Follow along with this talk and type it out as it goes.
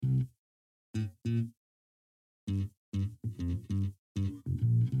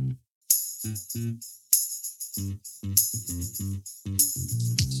Okay.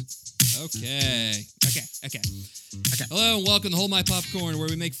 Hello and welcome to Hold My Popcorn, where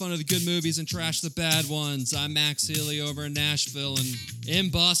we make fun of the good movies and trash the bad ones. I'm Max Healy over in Nashville, and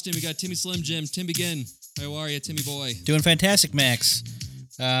in Boston we got Timmy Slim Jim. Tim, begin. How are you, Timmy boy? Doing fantastic, Max.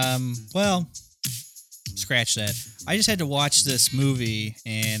 Well, scratch that. I just had to watch this movie,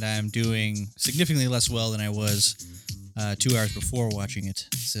 and I'm doing significantly less well than I was 2 hours before watching it.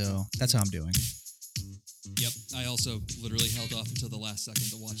 So that's how I'm doing. Yep, I also literally held off until the last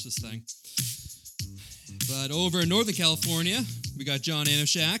second to watch this thing. But over in Northern California, we got John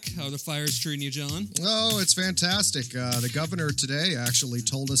Anoshak. How are the fires treating you, John? Oh, it's fantastic. The governor today actually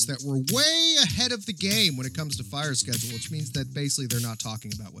told us that we're way ahead of the game when it comes to fire schedule, which means that basically they're not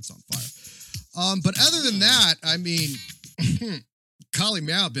talking about what's on fire. But other than that, I mean, calling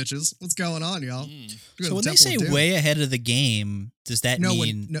me out, bitches. What's going on, y'all? So when they say way ahead of the game, does that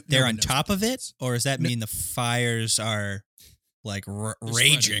mean they're on top of it? Or does that mean the fires are like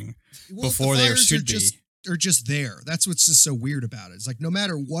raging before they should be? Are just there. That's what's just so weird about it. It's like no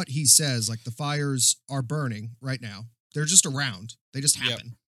matter what he says, like the fires are burning right now. They're just around. They just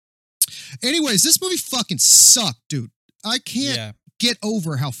happen. Yep. Anyways, this movie fucking sucked, dude. I can't get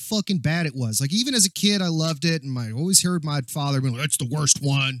over how fucking bad it was. Like even as a kid, I loved it, and I always heard my father being like, "It's the worst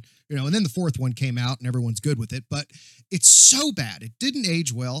one," you know. And then the fourth one came out, and everyone's good with it. But it's so bad. It didn't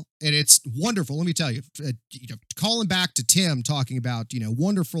age well, and it's wonderful. Let me tell you, calling back to Tim talking about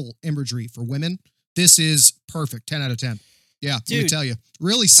wonderful imagery for women. This is perfect. 10 out of 10. Yeah, dude, let me tell you.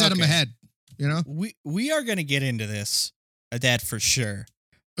 Really set them ahead, you know? We are going to get into this, that for sure.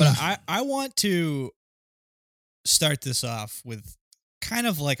 But I want to start this off with kind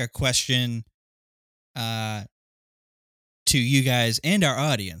of like a question to you guys and our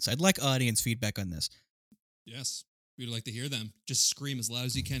audience. I'd like audience feedback on this. Yes, we'd like to hear them. Just scream as loud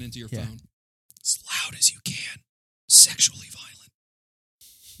as you can into your phone. As loud as you can. Sexually violent.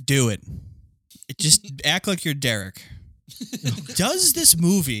 Do it. Just act like you're Derek. Does this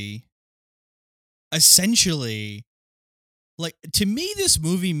movie essentially, like, to me, this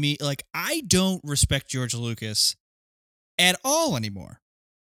movie, I don't respect George Lucas at all anymore.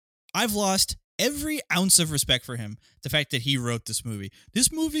 I've lost every ounce of respect for him. The fact that he wrote this movie.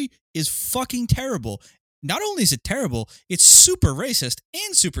 This movie is fucking terrible. Not only is it terrible, it's super racist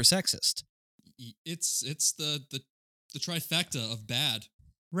and super sexist. It's the trifecta of bad.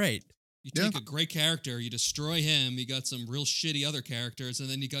 Right. You take a great character, you destroy him, you got some real shitty other characters, and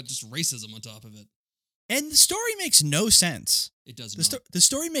then you got just racism on top of it. And the story makes no sense. It does not. The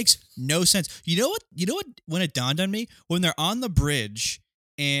story makes no sense. You know what? When it dawned on me, when they're on the bridge,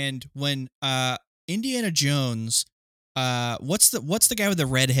 and when Indiana Jones, what's the guy with the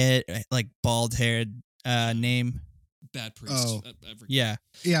red head, like bald haired name? Bad Priest. Oh, yeah,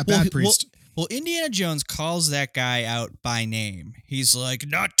 Bad Priest. Well, Indiana Jones calls that guy out by name. He's like,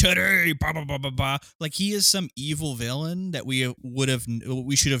 "Not today," blah blah blah blah blah. Like he is some evil villain that we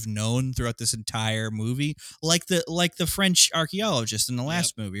should have known throughout this entire movie, like the French archaeologist in the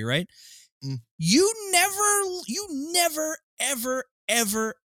last movie, right? You never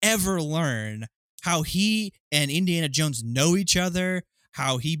ever learn how he and Indiana Jones know each other.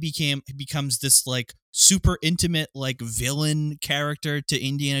 How he becomes this like super intimate like villain character to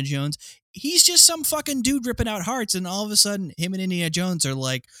Indiana Jones. He's just some fucking dude ripping out hearts, and all of a sudden him and Indiana Jones are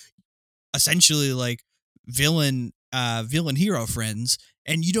like essentially like villain hero friends,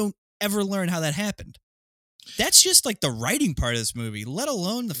 and you don't ever learn how that happened. That's just like the writing part of this movie, let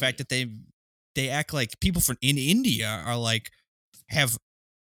alone the fact that they act like people from in India are like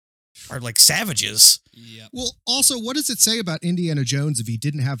savages. Yeah. Well, also, what does it say about Indiana Jones if he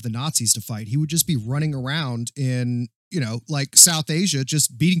didn't have the Nazis to fight? He would just be running around in, like South Asia,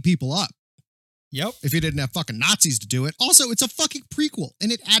 just beating people up. Yep. If he didn't have fucking Nazis to do it. Also, it's a fucking prequel, and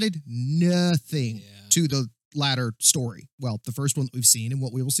it added nothing to the latter story. Well, the first one that we've seen and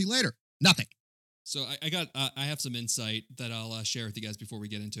what we will see later. Nothing. So I have some insight that I'll share with you guys before we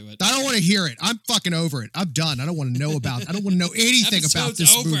get into it. I don't want to hear it. I'm fucking over it. I'm done. I don't want to know about it. I don't want to know anything about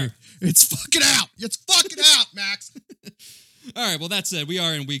this movie. It's fucking out. It's fucking out, Max. All right. Well, that said, we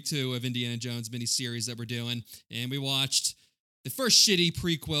are in week 2 of Indiana Jones miniseries that we're doing, and we watched the first shitty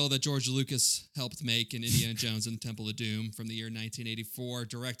prequel that George Lucas helped make in Indiana Jones and the Temple of Doom from the year 1984,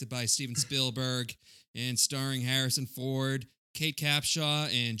 directed by Steven Spielberg and starring Harrison Ford, Kate Capshaw,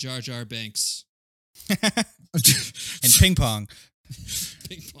 and Jar Jar Binks. And ping pong.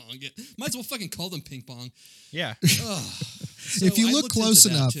 Ping pong. Yeah. Might as well fucking call them ping pong. Yeah. So if you look close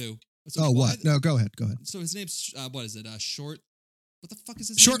enough. So what? No, go ahead. So his name's, what is it? Short. What the fuck is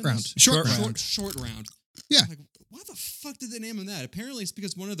his Short name? Round. Short Round. Yeah. Like, why the fuck did they name him that? Apparently, it's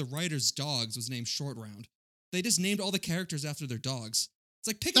because one of the writer's dogs was named Short Round. They just named all the characters after their dogs. It's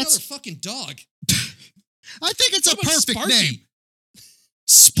like, pick another fucking dog. I think it's How a about perfect Sparky? name.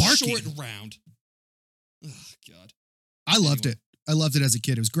 Sparky. Short Round. Oh, God. I loved Anyway. it. I loved it as a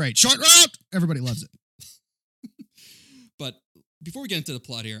kid. It was great. Short round. Everybody loves it. But before we get into the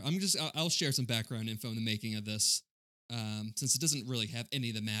plot here, I'll share some background info in the making of this, since it doesn't really have any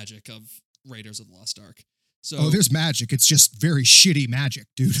of the magic of Raiders of the Lost Ark. So Oh, there's magic. It's just very shitty magic,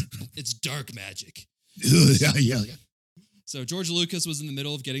 dude. it's dark magic. yeah. So George Lucas was in the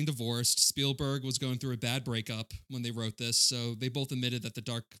middle of getting divorced. Spielberg was going through a bad breakup when they wrote this, so they both admitted that the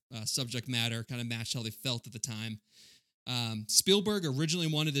dark subject matter kind of matched how they felt at the time. Spielberg originally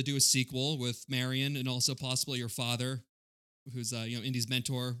wanted to do a sequel with Marion and also possibly her father, who's Indy's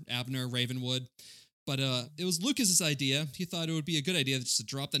mentor, Abner Ravenwood. But it was Lucas's idea. He thought it would be a good idea just to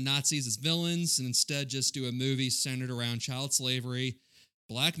drop the Nazis as villains and instead just do a movie centered around child slavery,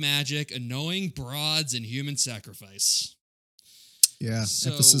 black magic, annoying broads, and human sacrifice. Yeah.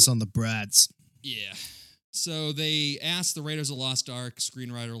 So- Emphasis on the brads. Yeah. So they asked the Raiders of the Lost Ark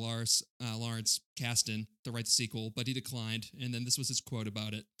screenwriter Lawrence Kasdan to write the sequel, but he declined. And then this was his quote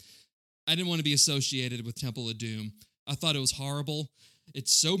about it. I didn't want to be associated with Temple of Doom. I thought it was horrible.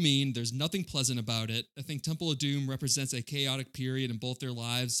 It's so mean. There's nothing pleasant about it. I think Temple of Doom represents a chaotic period in both their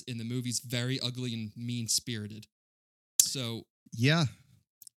lives, and the movie's very ugly and mean-spirited. So Yeah.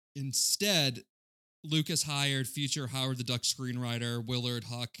 instead, Lucas hired future Howard the Duck screenwriter Willard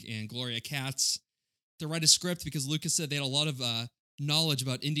Huck and Gloria Katz to write a script because Lucas said they had a lot of knowledge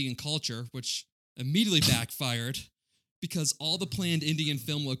about Indian culture, which immediately backfired because all the planned Indian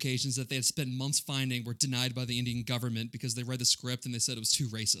film locations that they had spent months finding were denied by the Indian government because they read the script and they said it was too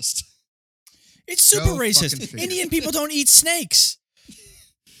racist. It's super Go racist. fucking figure. Indian people don't eat snakes.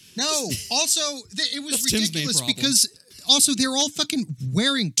 No. Also, it was That's Tim's main ridiculous problem. because also they're all fucking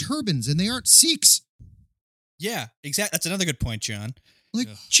wearing turbans and they aren't Sikhs. Yeah, exactly. That's another good point, John. Like,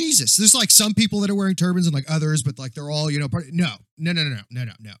 Ugh. Jesus. There's like some people that are wearing turbans and like others, but like they're all, No.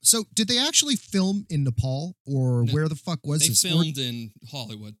 So did they actually film in Nepal or No. where the fuck was They this? filmed in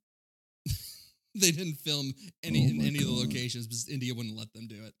Hollywood. They didn't film in any of the God. locations because India wouldn't let them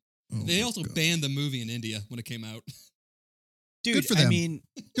do it. Oh They my also God. banned the movie in India when it came out. Dude, for I them. mean,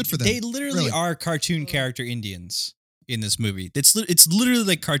 Good for them. they literally Really. are cartoon character Indians in this movie. It's literally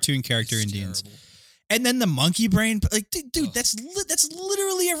like cartoon character It's Indians. terrible. And then the monkey brain, like, dude, Ugh. that's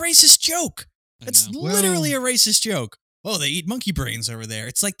literally a racist joke. I That's know. literally a racist joke. Oh, they eat monkey brains over there.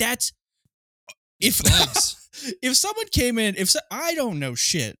 It's like that's if Bugs. if someone came in, I don't know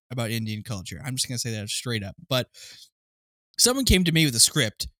shit about Indian culture. I'm just gonna say that straight up. But someone came to me with a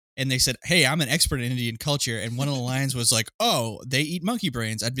script and they said, "Hey, I'm an expert in Indian culture," and one of the lines was like, "Oh, they eat monkey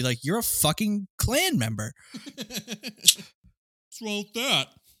brains." I'd be like, "You're a fucking Klan member." What's wrong with that?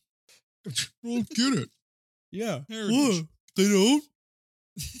 don't get it. Yeah, Heritage. they don't.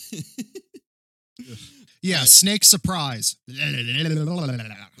 Yeah, Right. snake surprise.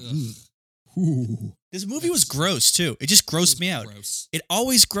 Ooh. This movie was gross too. It just grossed me out. Gross. It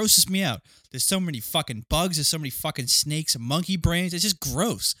always grosses me out. There's so many fucking bugs. There's so many fucking snakes and monkey brains. It's just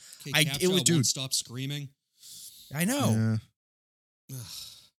gross. Kate it was- Capshaw dude. won't stop screaming. I know. Yeah.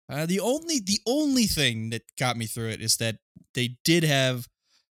 Ugh. The only thing that got me through it is that they did have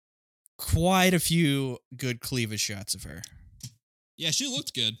quite a few good cleavage shots of her. Yeah, she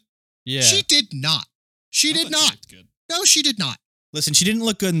looked good. Yeah. She did not. She I did thought not. looked good. No, she did not. Listen, she didn't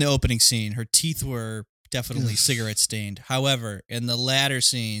look good in the opening scene. Her teeth were definitely Ugh. cigarette stained. However, in the latter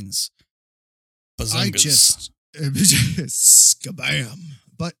scenes, I bazungas. just skabam.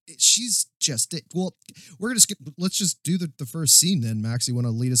 But she's just it. Well, we're gonna skip. Let's just do the first scene then, Max. You want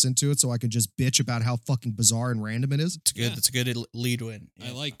to lead us into it so I can just bitch about how fucking bizarre and random it is? It's good. Yeah. That's a good lead win.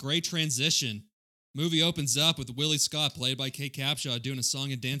 I like great transition. Movie opens up with Willie Scott, played by Kate Capshaw, doing a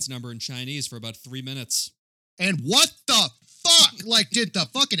song and dance number in Chinese for about 3 minutes. And what the fuck? Like, did the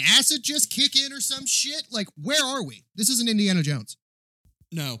fucking acid just kick in or some shit? Like, where are we? This isn't Indiana Jones.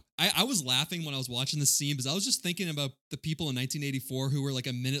 No, I was laughing when I was watching this scene because I was just thinking about the people in 1984 who were like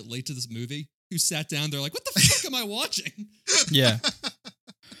a minute late to this movie, who sat down, they're like, what the fuck am I watching? Yeah.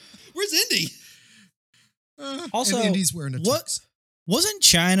 Where's Indy? Also, and Indy's wearing a what- tux. Wasn't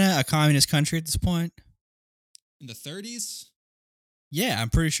China a communist country at this point? In the 30s? Yeah, I'm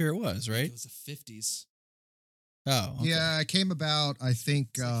pretty sure it was, I think right? It was the 50s. Oh, okay. Yeah, it came about, I think,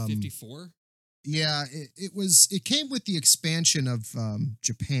 It's like 54? yeah, it came with the expansion of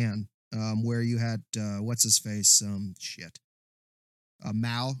Japan, where you had what's his face,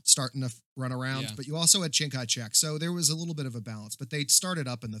 Mao starting to run around, Yeah. but you also had Chiang Kai-shek, so there was a little bit of a balance. But they started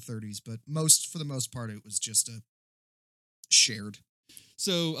up in the 30s, but for the most part, it was just a shared.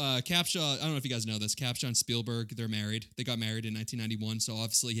 So Capshaw, I don't know if you guys know this. Capshaw and Spielberg, they're married. They got married in 1991, so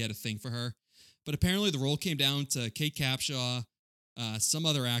obviously he had a thing for her. But apparently the role came down to Kate Capshaw, some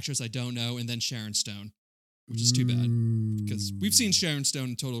other actress I don't know, and then Sharon Stone, which is too bad because we've seen Sharon Stone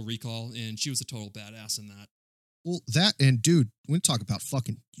in Total Recall, and she was a total badass in that. Well, that and dude, we talk about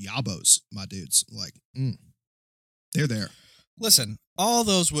fucking yabos, my dudes. Like, they're there. Listen, all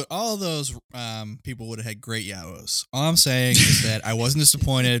those people would have had great yabos. All I'm saying is that I wasn't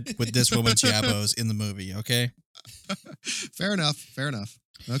disappointed with this woman's yabos in the movie. Okay. Fair enough.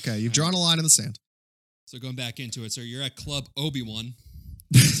 Okay, you've drawn a line in the sand. So going back into it, so you're at Club Obi-Wan.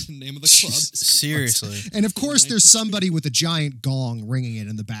 That's the name of the club. Seriously. And of course, there's somebody with a giant gong ringing it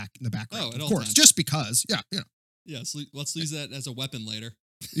in the background. Oh, at of all course, times. just because. Yeah, you know. Yeah, so let's use that as a weapon later.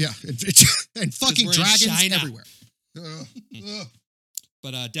 Yeah, and fucking we're in dragons China. everywhere. Ugh.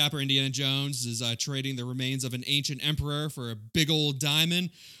 But Dapper Indiana Jones is trading the remains of an ancient emperor for a big old diamond.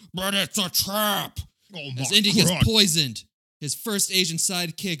 But it's a trap! Oh As my Indy gets God. poisoned, his first Asian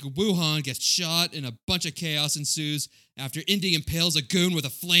sidekick, Wuhan, gets shot and a bunch of chaos ensues after Indy impales a goon with a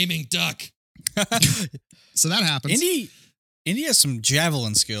flaming duck. So that happens. Indy has some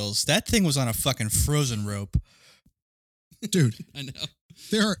javelin skills. That thing was on a fucking frozen rope. Dude, I know.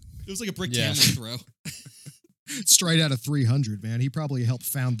 they're It was like a brick Yeah. tamlin throw. straight out of 300, man. He probably helped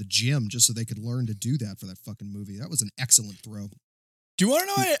found the gym just so they could learn to do that for that fucking movie. That was an excellent throw. Do you want to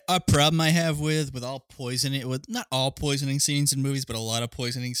know what a problem I have with all poisoning, with not all poisoning scenes in movies, but a lot of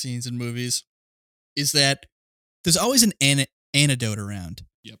poisoning scenes in movies? Is that there's always an antidote around.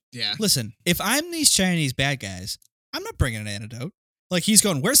 Yeah. Listen, if I'm these Chinese bad guys, I'm not bringing an antidote. Like, he's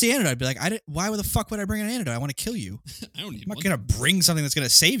going, where's the antidote? I'd be like, why the fuck would I bring an antidote? I want to kill you. I don't need I'm not one. going to bring something that's going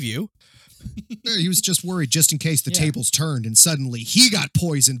to save you. He was just worried just in case the Yeah. tables turned and suddenly he got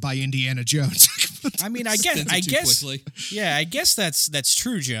poisoned by Indiana Jones. I mean, I Spins it guess, too quickly. yeah, I guess that's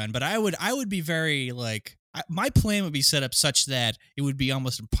true, John. But I would be very like, my plan would be set up such that it would be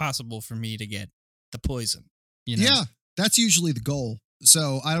almost impossible for me to get the poison. You know? Yeah, that's usually the goal.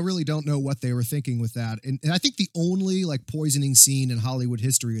 So I really don't know what they were thinking with that. And I think the only like poisoning scene in Hollywood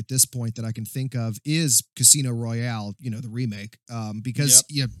history at this point that I can think of is Casino Royale, the remake. Because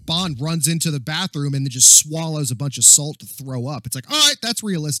Bond runs into the bathroom and then just swallows a bunch of salt to throw up. It's like, all right, that's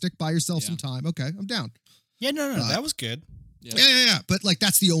realistic. Buy yourself some time. Okay, I'm down. Yeah, no, that was good. Yeah. But like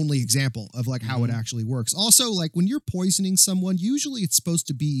that's the only example of like how it actually works. Also, like when you're poisoning someone, usually it's supposed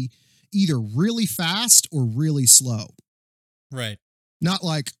to be either really fast or really slow. Right. Not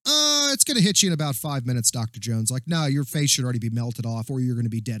like, it's going to hit you in about 5 minutes, Dr. Jones. Like, no, your face should already be melted off or you're going to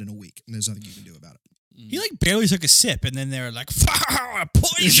be dead in a week. And there's nothing you can do about it. He like barely took a sip, and then they're like,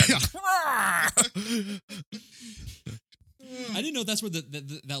 poison. I didn't know that's where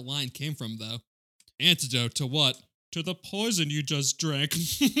that line came from, though. Antidote to what? To the poison you just drank.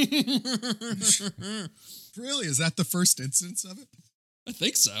 Really? Is that the first instance of it? I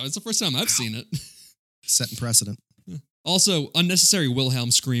think so. It's the first time I've seen it. Setting precedent. Also, unnecessary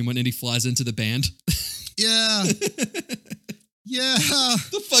Wilhelm scream when Indy flies into the band. Yeah. Yeah.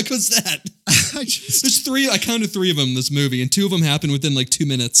 The fuck was that? There's I counted 3 of them in this movie, and 2 of them happened within like 2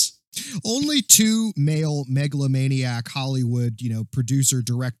 minutes. only 2 male megalomaniac Hollywood, producer,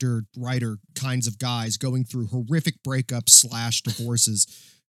 director, writer kinds of guys going through horrific breakups / divorces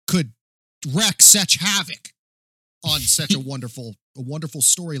could wreak such havoc on such a wonderful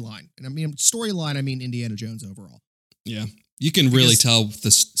storyline. And I mean Indiana Jones overall. Yeah. You can really Because tell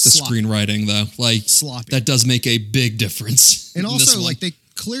the sloppy. screenwriting, though. Like, Sloppy. that does make a big difference. And in this also, one. like, they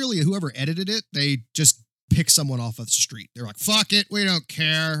clearly, whoever edited it, they just pick someone off of the street. They're like, fuck it, we don't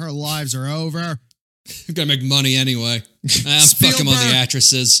care. Her lives are over. I'm gonna make money anyway. Fuck them on the Spielberg.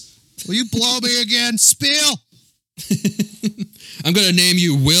 actresses. Will you blow me again, Spiel? I'm gonna name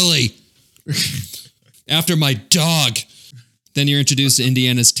you Willie after my dog. Then you're introduced to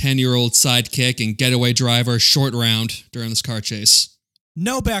Indiana's 10-year-old sidekick and getaway driver Short Round during this car chase.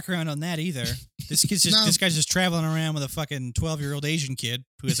 No background on that either. This guy's just traveling around with a fucking 12-year-old Asian kid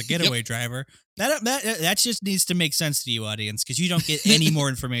who is a getaway driver. That just needs to make sense to you, audience, because you don't get any more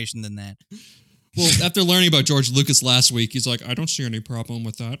information than that. Well, after learning about George Lucas last week, he's like, I don't see any problem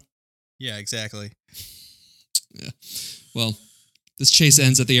with that. Yeah, exactly. Yeah. Well, this chase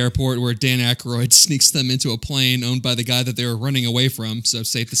ends at the airport where Dan Aykroyd sneaks them into a plane owned by the guy that they were running away from. So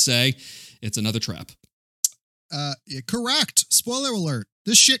safe to say, it's another trap. Yeah, correct. Spoiler alert.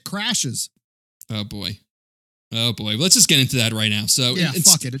 This shit crashes. Oh boy. Let's just get into that right now. So Yeah,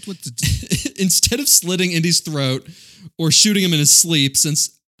 fuck it. instead of slitting Indy's throat or shooting him in his sleep,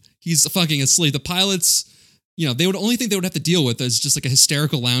 since he's fucking asleep, the pilots, they would only think they would have to deal with is just like a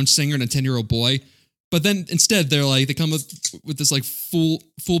hysterical lounge singer and a 10-year-old boy. But then instead they come up with this like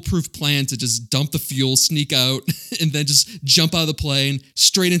foolproof plan to just dump the fuel, sneak out, and then just jump out of the plane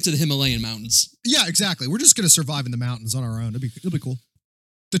straight into the Himalayan mountains. Yeah, exactly. We're just going to survive in the mountains on our own. It'll be cool.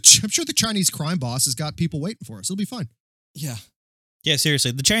 I'm sure the Chinese crime boss has got people waiting for us. It'll be fine. Yeah. Yeah,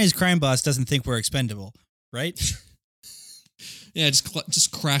 seriously. The Chinese crime boss doesn't think we're expendable, right? Yeah,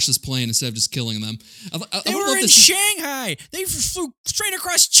 just crash this plane instead of just killing them. They were in Shanghai. They flew straight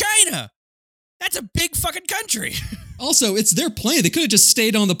across China. That's a big fucking country. Also, it's their plane. They could have just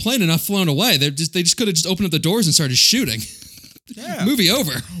stayed on the plane and not flown away. They just could have just opened up the doors and started shooting. Yeah. Movie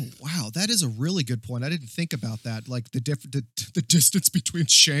over. Oh, wow. That is a really good point. I didn't think about that. Like the distance between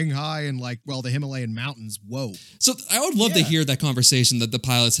Shanghai and the Himalayan mountains. Whoa. So I would love to hear that conversation that the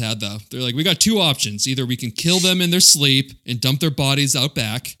pilots had, though. They're like, we got two options. Either we can kill them in their sleep and dump their bodies out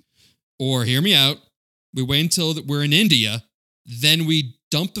back, or hear me out, we wait until we're in India, then we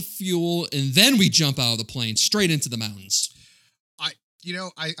dump the fuel, and then we jump out of the plane straight into the mountains.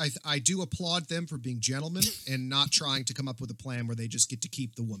 I do applaud them for being gentlemen and not trying to come up with a plan where they just get to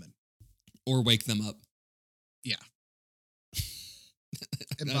keep the woman. Or wake them up. Yeah.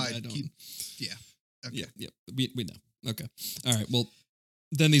 And yeah. Okay. Yeah. We know. Okay. All right. Well,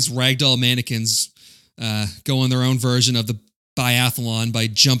 then these ragdoll mannequins go on their own version of the biathlon by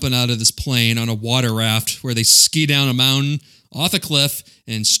jumping out of this plane on a water raft where they ski down a mountain, off a cliff,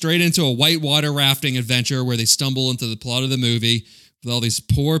 and straight into a whitewater rafting adventure where they stumble into the plot of the movie with all these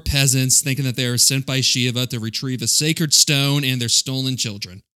poor peasants thinking that they are sent by Shiva to retrieve a sacred stone and their stolen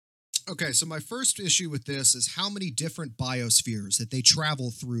children. Okay, so my first issue with this is how many different biospheres that they travel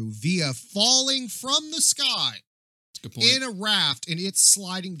through via falling from the sky Good point. in a raft, and it's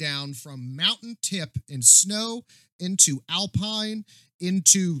sliding down from mountain tip in snow into alpine,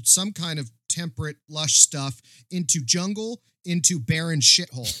 into some kind of temperate, lush stuff, into jungle, into barren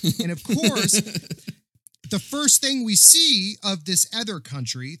shithole. And of course, the first thing we see of this other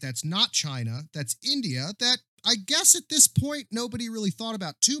country that's not China, that's India, that I guess at this point nobody really thought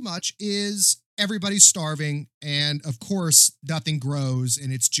about too much, is everybody's starving, and of course nothing grows,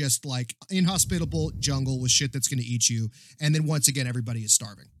 and it's just like inhospitable jungle with shit that's going to eat you. And then once again, everybody is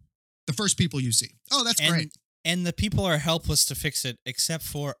starving. The first people you see. Oh, that's great. And the people are helpless to fix it, except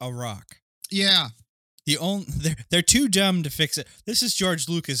for a rock. Yeah. They're too dumb to fix it. This is George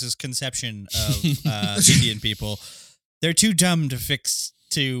Lucas's conception of Indian people. They're too dumb to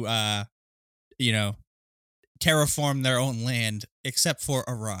terraform their own land, except for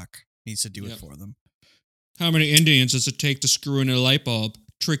a rock needs to do it for them. How many Indians does it take to screw in a light bulb?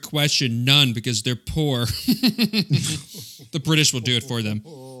 Trick question, none, because they're poor. The British will do it for them.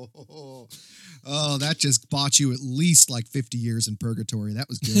 Oh, that just bought you at least like 50 years in purgatory. That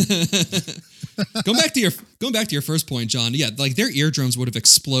was good. Going back to your first point, John. Yeah, like their eardrums would have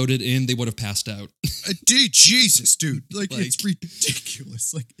exploded and they would have passed out. Dude, Jesus, dude. Like it's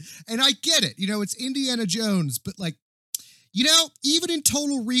ridiculous. And I get it. It's Indiana Jones, but even in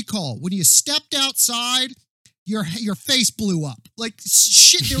Total Recall, when you stepped outside, your face blew up. Like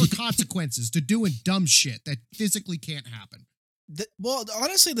shit, there were consequences to doing dumb shit that physically can't happen.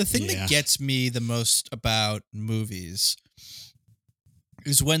 Honestly, the thing that gets me the most about movies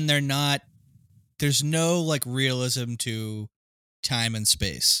is when there's no realism to time and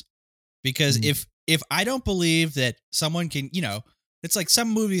space. Because if I don't believe that someone can, it's like some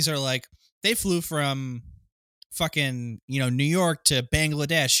movies are like, they flew from fucking, New York to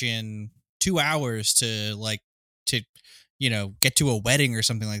Bangladesh in 2 hours to get to a wedding or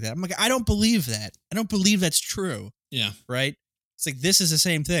something like that. I'm like, I don't believe that. I don't believe that's true. Yeah. Right? It's like, this is the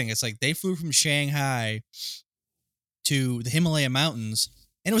same thing. It's like they flew from Shanghai to the Himalaya mountains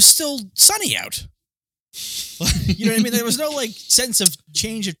and it was still sunny out. You know what I mean? There was no sense of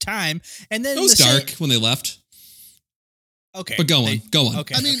change of time. And then it was dark when they left. Okay. But go on.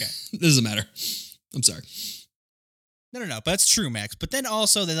 Okay. I mean, it doesn't matter. I'm sorry. No. But that's true, Max. But then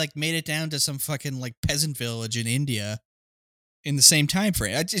also they made it down to some fucking peasant village in India in the same time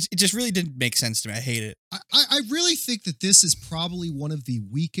frame. It just really didn't make sense to me. I hate it. I really think that this is probably one of the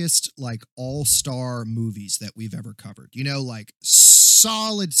weakest all-star movies that we've ever covered.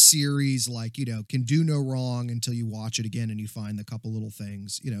 Solid series, can do no wrong until you watch it again and you find a couple little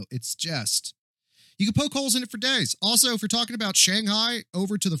things. It's just, you can poke holes in it for days. Also, if you're talking about Shanghai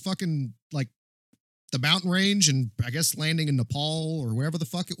over to the fucking the mountain range and I guess landing in Nepal or wherever the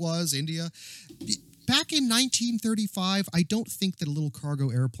fuck it was, India. Back in 1935, I don't think that a little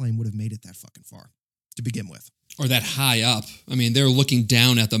cargo airplane would have made it that fucking far to begin with. Or that high up. I mean, they're looking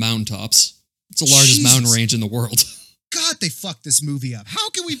down at the mountaintops. It's the largest mountain range in the world. God they fucked this movie up. How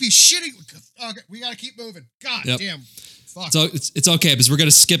can we be shitting? Okay, we got to keep moving. God damn. Fuck. So it's okay because we're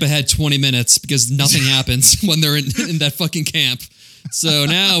gonna skip ahead 20 minutes because nothing happens when they're in that fucking camp. So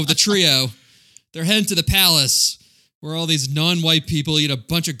now the trio, they're heading to the palace where all these non-white people eat a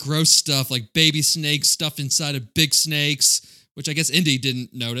bunch of gross stuff like baby snakes stuffed inside of big snakes, which I guess Indy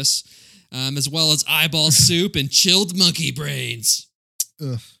didn't notice, as well as eyeball soup and chilled monkey brains.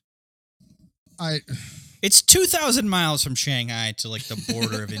 Ugh. It's 2,000 miles from Shanghai to like the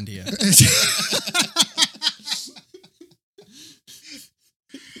border of India.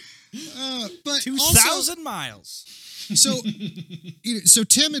 But 2,000 miles. So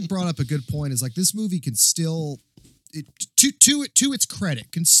Tim had brought up a good point. Is like this movie can still, to its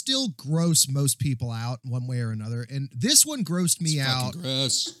credit, can still gross most people out one way or another. And this one grossed me out,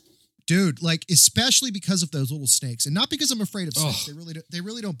 Gross. dude. Like especially because of those little snakes, and not because I'm afraid of snakes. They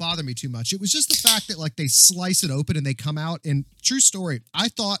really don't bother me too much. It was just the fact that like they slice it open and they come out. And true story, I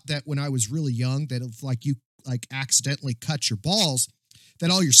thought that when I was really young that if like you like accidentally cut your balls, that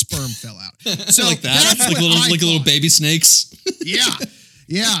all your sperm fell out. So like that, that's like what little baby snakes.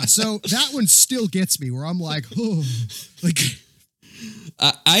 Yeah. So that one still gets me where I'm like, oh, like.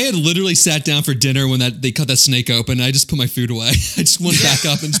 I had literally sat down for dinner when they cut that snake open. And I just put my food away. I just went back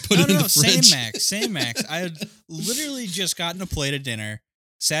up and just put it in the fridge. Same Max. I had literally just gotten a plate of dinner,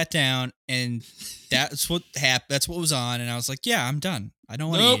 sat down, and that's what happened. That's what was on, and I was like, yeah, I'm done. I don't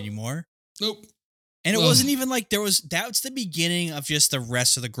want to eat anymore. Nope. And it wasn't even like that's the beginning of just the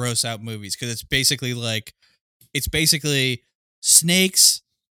rest of the gross out movies because it's basically snakes,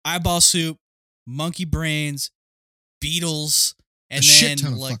 eyeball soup, monkey brains, beetles, and a shit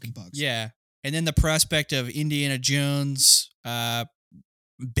ton of fucking bugs. Yeah. And then the prospect of Indiana Jones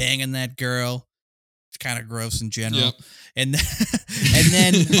banging that girl. It's kind of gross in general. Yep. And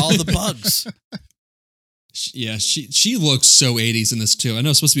then all the bugs. Yeah, she looks so 80s in this too. I know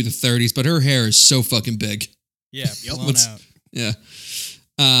it's supposed to be the 30s, but her hair is so fucking big. Yeah, blown out. Yeah.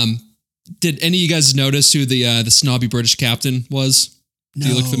 Did any of you guys notice who the snobby British captain was? Do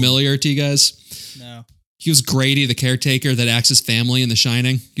he look familiar to you guys? No. He was Grady, the caretaker that acts his family in The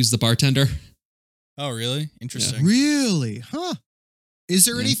Shining. He was the bartender. Oh, really? Interesting. Really? Huh. Is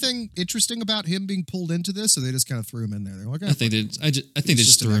there anything interesting about him being pulled into this, or they just kind of threw him in there? They're like, I think they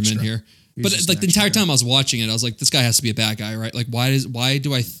just threw him in here. But like the entire time I was watching it, I was like, this guy has to be a bad guy, right? Like, why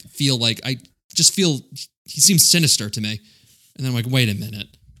do I feel like I just feel he seems sinister to me? And then I'm like, wait a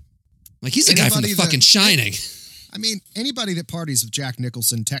minute. Like he's the guy from the fucking Shining. I mean, anybody that parties with Jack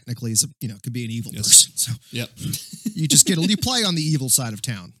Nicholson technically is could be an evil person. So yep. you just you play on the evil side of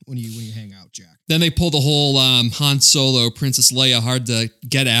town when you hang out, Jack. Then they pull the whole Han Solo, Princess Leia hard to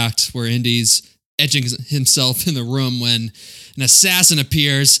get act where Indy's edging himself in the room when an assassin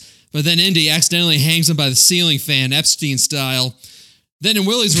appears, but then Indy accidentally hangs him by the ceiling fan, Epstein style. Then in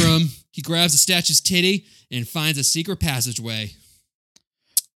Willie's room, he grabs the statue's titty and finds a secret passageway.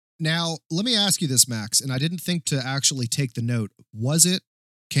 Now, let me ask you this, Max, and I didn't think to actually take the note.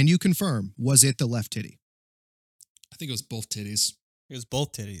 Can you confirm, was it the left titty? I think it was both titties. It was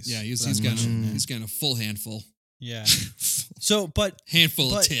both titties. Yeah, he's getting a full handful. Yeah. So, but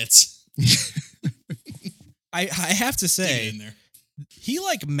handful of tits. I have to say, in there. He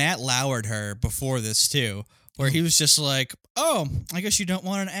like Matt Lauered her before this too, where he was just like, "Oh, I guess you don't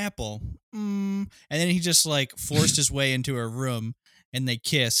want an apple," and then he just like forced his way into her room, and they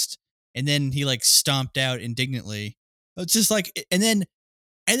kissed, and then he like stomped out indignantly. It's just like, and then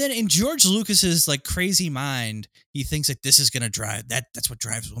in George Lucas's like crazy mind, he thinks that this is gonna drive that's what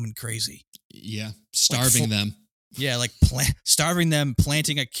drives women crazy. Yeah, starving them. Yeah, like starving them,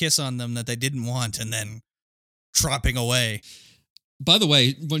 planting a kiss on them that they didn't want, and then dropping away. By the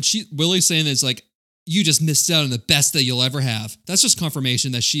way, when Willie's saying it's like, you just missed out on the best that you'll ever have, that's just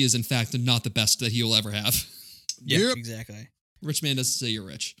confirmation that she is in fact not the best that he'll ever have. Yeah, exactly. Rich man doesn't say you're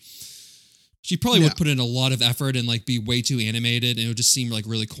rich. She probably would put in a lot of effort and like be way too animated, and it would just seem like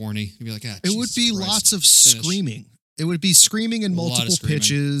really corny. You'd be like, it would be lots of screaming. It would be screaming in multiple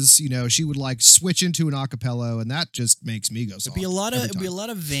pitches. She would like switch into an acapella, and that just makes me go soft. It'd be a lot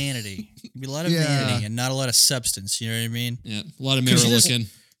of vanity. It'd be a lot of vanity and not a lot of substance. You know what I mean? Yeah, a lot of mirror looking.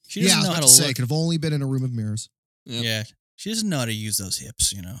 She doesn't know how to look. It could have only been in a room of mirrors. Yep. Yeah, she doesn't know how to use those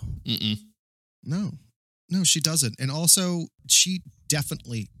hips. Mm-mm. No, she doesn't. And also, she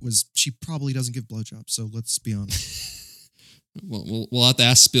probably doesn't give blowjobs. So let's be honest. Well, we'll have to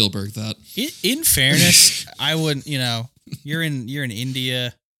ask Spielberg that. In fairness, I wouldn't. You're in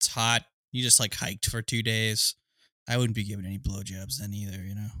India. It's hot. You just like hiked for 2 days. I wouldn't be giving any blowjobs then either.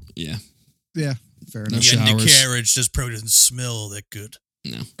 Yeah. Yeah. Fair enough. No showers. The carriage just probably doesn't smell that good.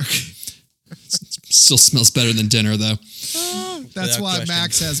 No. Still smells better than dinner, though. That's Without why question.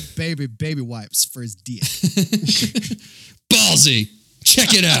 Max has baby wipes for his dick. Ballsy. Check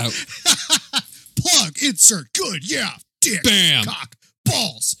it out. Plug, insert, good, yeah. Dick, Bam. cock,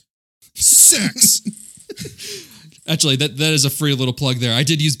 balls, sex. Actually, that is a free little plug there. I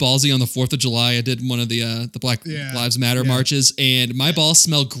did use Ballsy on the 4th of July. I did one of the Black Yeah. Lives Matter marches, and my balls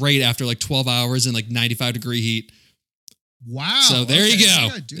smell great after like 12 hours in like 95-degree heat. Wow. So there you okay,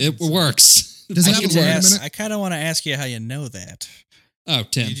 go. I do It this. works. Does it have a word in a minute? I kind of want to ask you how you know that. Oh,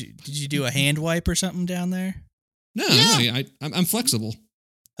 Tim. Did you do a hand wipe or something down there? No, I'm flexible.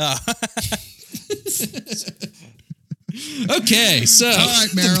 Oh. Okay, so All right,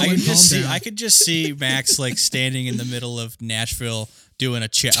 Marilyn, calm down. I could just see Max like standing in the middle of Nashville doing a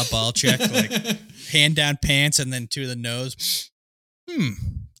ball check, like hand down pants and then to the nose.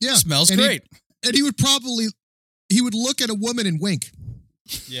 Yeah, Smells and great. And he would look at a woman and wink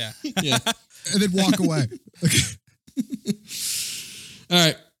Yeah. yeah. and then walk away. All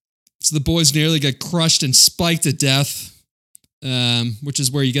right. So the boys nearly get crushed and spiked to death, which is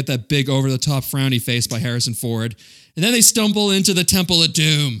where you get that big over-the-top frowny face by Harrison Ford. And then they stumble into the Temple of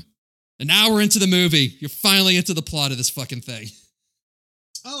Doom. An hour into the movie, you're finally into the plot of this fucking thing.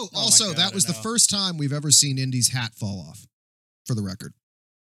 Oh, my also, God, that was I the know. first time we've ever seen Indy's hat fall off, for the record.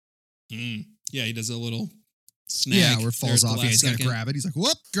 Yeah, he does a little snag. Yeah, where it there falls at the off. Yeah, last he's got to second. grab it. He's like,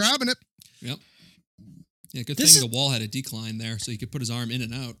 whoop, grabbing it. Yep. Yeah, good This thing is- the wall had a decline there, so he could put his arm in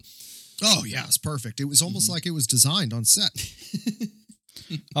and out. Oh, yeah, it's perfect. It was almost like it was designed on set.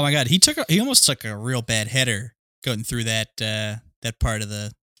 Oh my God, he almost took a real bad header going through that part of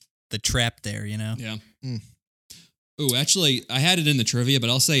the trap there. You know. Yeah. Mm. Oh, actually, I had it in the trivia, but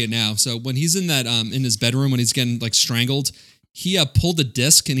I'll say it now. So when he's in that in his bedroom when he's getting like strangled, he pulled a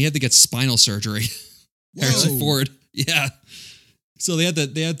disc and he had to get spinal surgery. Harrison Whoa. Ford. Yeah. So they had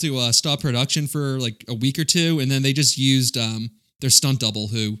to stop production for like a week or two, and then they just used their stunt double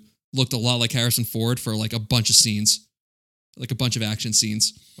who looked a lot like Harrison Ford for like a bunch of scenes, like a bunch of action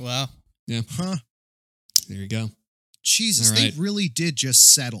scenes. Wow. Huh? There you go. Jesus, All right. they really did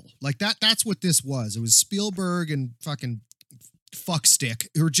just settle. Like that's what this was. It was Spielberg and fucking fuckstick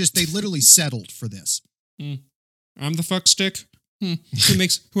who were just, they literally settled for this. I'm the fuck stick. Who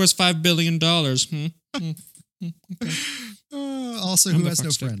has $5 billion? Also, I'm who the has no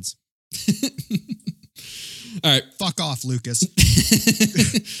fuckstick. friends? All right. Fuck off, Lucas.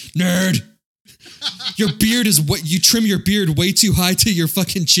 Nerd. Your beard is what you trim your beard way too high to your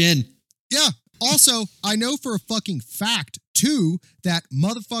fucking chin. Yeah. Also, I know for a fucking fact, too, that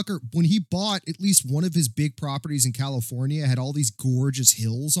motherfucker, when he bought at least one of his big properties in California, had all these gorgeous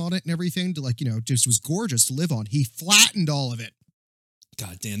hills on it and everything to, like, you know, just was gorgeous to live on. He flattened all of it.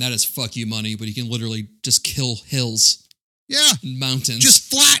 God damn, that is fuck you money, but you can literally just kill hills Yeah. and mountains. Just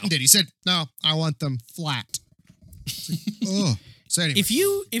flattened it. He said, no, I want them flat. Oh. So anyway.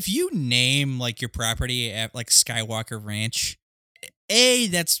 If you name like your property at like Skywalker Ranch, A,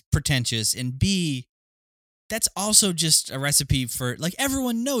 that's pretentious, and B, that's also just a recipe for like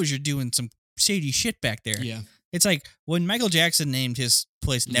everyone knows you're doing some shady shit back there. yeah. It's like when Michael Jackson named his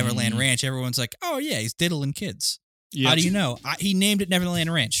place Neverland Ranch, everyone's like, "Oh yeah, he's diddling kids." How do you know? He named it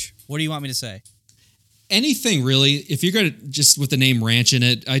Neverland Ranch. What do you want me to say? Anything really, if you're going to just with the name ranch in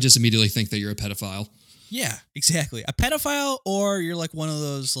it, I just immediately think that you're a pedophile. Yeah, exactly. A pedophile, or you're like one of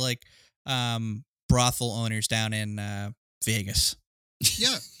those like brothel owners down in Vegas.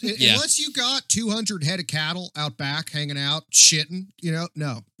 Yeah. Yeah. Unless you got 200 head of cattle out back hanging out, shitting, you know,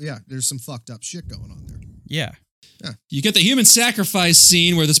 no. Yeah, there's some fucked up shit going on there. Yeah. You get the human sacrifice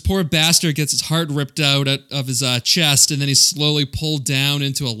scene where this poor bastard gets his heart ripped out of his chest, and then he's slowly pulled down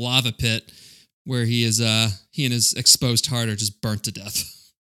into a lava pit where he and his exposed heart are just burnt to death.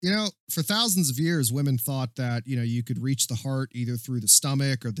 You know, for thousands of years, women thought that, you know, you could reach the heart either through the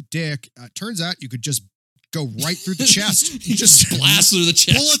stomach or the dick. Turns out you could just go right through the chest. He just blasts through the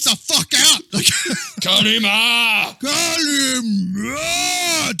chest. pull it the fuck out. Like, Cut him off! got him!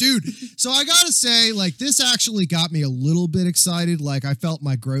 Ah, dude. So I gotta say, like, this actually got me a little bit excited. Like, I felt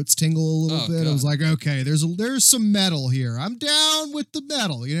my groats tingle a little Oh, bit. I God. was like, okay, there's some metal here. I'm down with the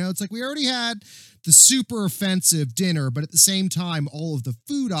metal. You know, it's like we already had the super offensive dinner, but at the same time, all of the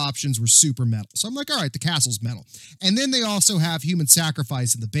food options were super metal. So I'm like, all right, the castle's metal. And then they also have human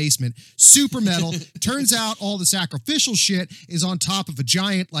sacrifice in the basement, super metal. Turns out all the sacrificial shit is on top of a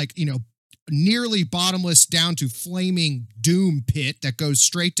giant, like, you know, nearly bottomless down to flaming doom pit that goes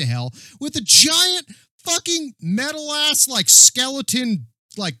straight to hell with a giant fucking metal ass, like, skeleton,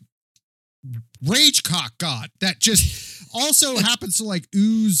 like, rage cock god that just also happens to, like,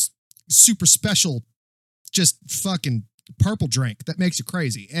 ooze super special, just fucking purple drink that makes you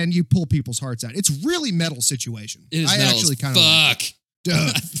crazy, and you pull people's hearts out. It's really metal situation. It is I metal actually as kind of fuck.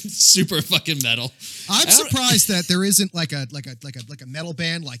 Duh. Super fucking metal. I'm surprised that there isn't like a metal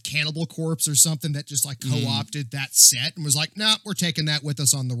band like Cannibal Corpse or something that just like co-opted that set and was like, nah, we're taking that with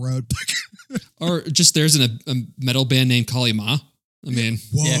us on the road. Or just there's a metal band named Kali Ma. I mean,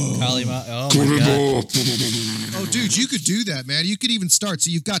 Whoa. Yeah, Kali Ma. Oh my god. Oh, dude, you could do that, man. You could even start.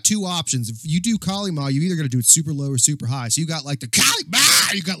 So you've got two options. If you do Kali Ma, you're either going to do it super low or super high. So you got like the Kali Ma.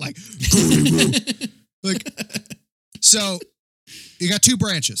 You got like, so you got two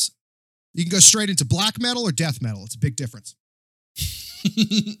branches. You can go straight into black metal or death metal. It's a big difference.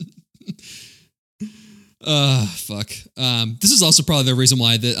 Fuck. This is also probably the reason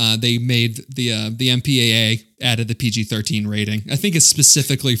why they made the MPAA added the PG-13 rating. I think it's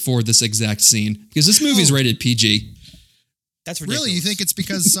specifically for this exact scene because this movie's rated PG. That's ridiculous. Really? You think it's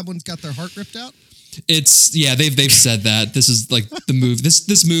because someone's got their heart ripped out? It's they've said that this is like the movie.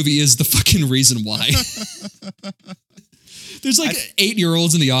 This movie is the fucking reason why. There's like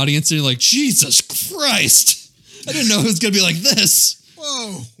 8-year-olds in the audience and you're like, Jesus Christ! I didn't know it was gonna be like this.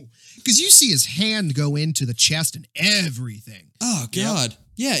 Whoa. Because you see his hand go into the chest and everything. Oh God.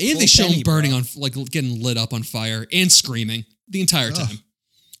 Yeah, and Full they show him penny, burning bro. on, like getting lit up on fire and screaming the entire time.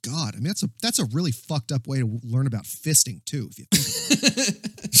 God, I mean that's a really fucked up way to learn about fisting too. If you think about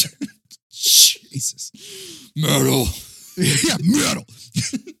it. Jesus, Metal. yeah, metal.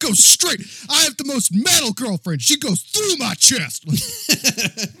 Go straight. I have the most metal girlfriend. She goes through my chest.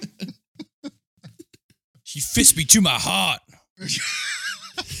 She fits me to my heart.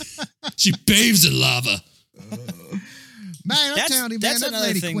 She bathes in lava. Man, I'm telling you, man, That's that another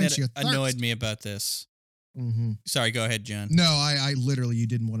lady thing quench that your annoyed thirst. me about this. Mm-hmm. Sorry, go ahead, John. No, I literally, you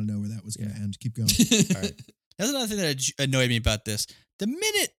didn't want to know where that was going to end. Keep going. All right. That's another thing that annoyed me about this. The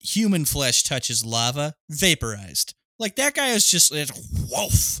minute human flesh touches lava, vaporized. Like that guy is just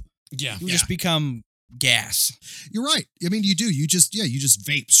woof. Yeah. You just become gas. You're right. I mean, you do. You just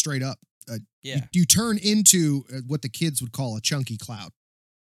vape straight up. Yeah. You turn into what the kids would call a chunky cloud.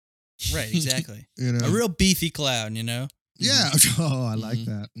 Right, exactly. You know? A real beefy cloud, you know? Yeah. Oh, I like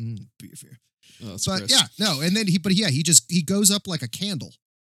that. Beefy. Oh, that's But gross. yeah, no, and then he goes up like a candle.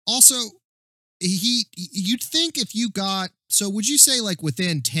 Also, you'd think if you got, so would you say like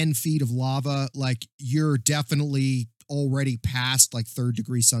within 10 feet of lava, like you're definitely already past like 3rd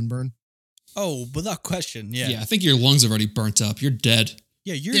degree sunburn? Oh, without question, yeah. Yeah, I think your lungs have already burnt up. You're dead.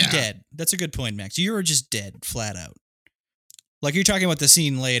 Yeah, you're Yeah. dead. That's a good point, Max. You're just dead, flat out. Like you're talking about the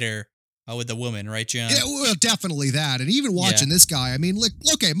scene later with the woman, right, John? Yeah, well, definitely that. And even watching this guy, I mean, look,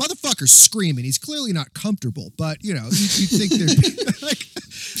 okay, motherfucker's screaming. He's clearly not comfortable, but you know, you think there'd be like,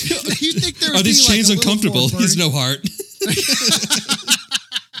 you think there would Are these be chains like a little uncomfortable? more He has burning? no heart.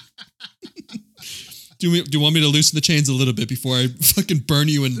 Do you want me to loosen the chains a little bit before I fucking burn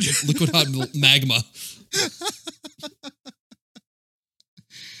you in liquid hot magma?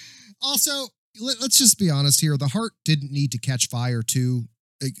 Also, let's just be honest here. The heart didn't need to catch fire too.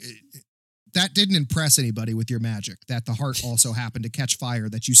 That didn't impress anybody with your magic, that the heart also happened to catch fire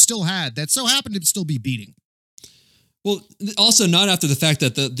that you still had, that so happened to still be beating. Well, also not after the fact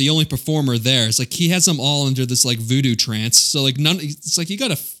that the only performer there is like he has them all under this like voodoo trance. So like it's like you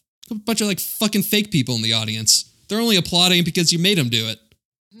got a bunch of like fucking fake people in the audience. They're only applauding because you made them do it.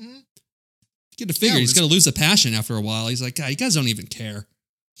 Mm-hmm. You get to figure Yeah, he's going to lose the passion after a while. He's like, God, you guys don't even care.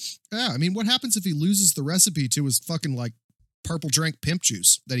 Yeah, I mean, what happens if he loses the recipe to his fucking like purple drink pimp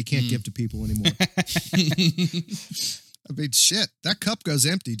juice that he can't give to people anymore? I mean, shit, that cup goes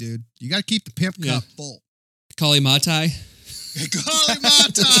empty, dude. You got to keep the pimp cup full. Kali Matai. Kali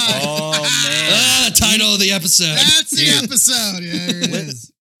Matai. Oh, man. Title of the episode. That's the episode. Yeah, there it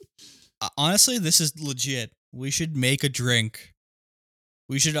is. Honestly, this is legit. We should make a drink.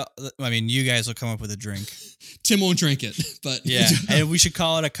 We should, I mean, you guys will come up with a drink. Tim won't drink it, but Yeah. And we should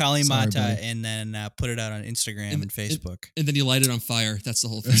call it a Kali Sorry, Mata buddy. and then put it out on Instagram and Facebook. And then you light it on fire. That's the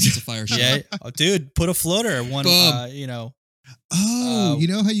whole thing. It's a fire show. Yeah. Oh, dude, put a floater, one, Boom. you know. Oh, you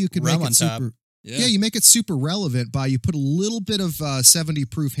know how you could make rum it on top. super. Yeah. Yeah, you make it super relevant by you put a little bit of 70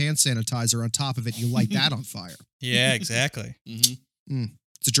 proof hand sanitizer on top of it. And you light that on fire. Yeah, exactly. Mm-hmm.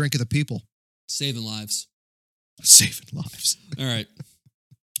 It's a drink of the people, Saving lives. saving lives. All right.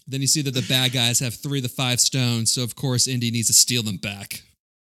 Then you see that the bad guys have 3 of the 5 stones, so of course Indy needs to steal them back.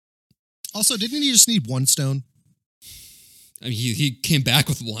 Also, didn't he just need 1 stone? I mean, he came back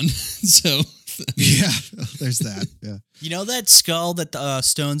with 1, so I mean, Yeah, there's that. Yeah. You know that skull that the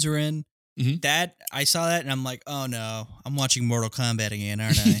stones are in? Mhm. That, I saw that and I'm like, oh no, I'm watching Mortal Kombat again,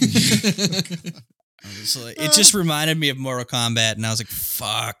 aren't I? I was like, it just reminded me of Mortal Kombat and I was like,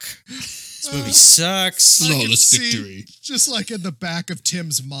 fuck. This movie sucks. I can Flawless see, victory. just like in the back of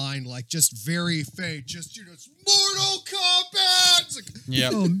Tim's mind, like just very faint, just it's Mortal Kombat. It's like,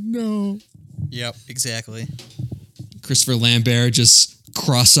 Yep. oh no. Yep, exactly. Christopher Lambert just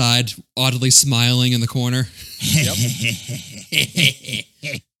cross-eyed, oddly smiling in the corner.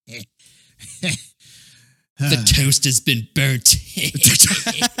 The toast has been burnt.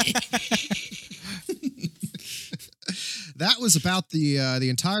 That was about the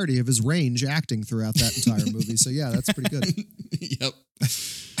entirety of his range acting throughout that entire movie. So yeah, that's pretty good. Yep.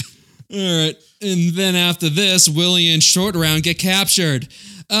 All right. And then after this, Willie and Short Round get captured.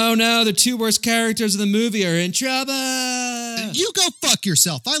 Oh no, the two worst characters of the movie are in trouble. You go fuck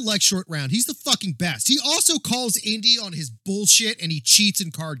yourself. I like Short Round. He's the fucking best. He also calls Indy on his bullshit and he cheats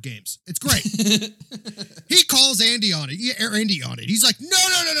in card games. It's great. He calls Andy on it. Or Indy on it. He's like, no.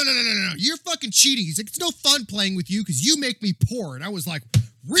 You're fucking cheating. He's like, it's no fun playing with you because you make me poor. And I was like,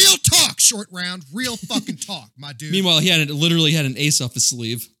 real talk, Short Round. Real fucking talk, my dude. Meanwhile, he literally had an ace off his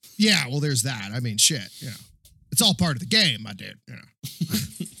sleeve. Yeah, well, there's that. I mean, shit. It's all part of the game, my dude.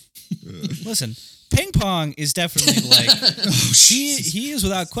 Listen, Ping Pong is definitely like he is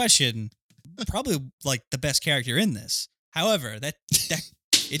without question probably like the best character in this. However, that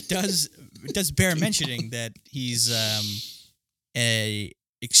it does bear mentioning that he's a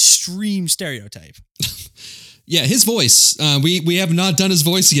extreme stereotype. Yeah, his voice. We have not done his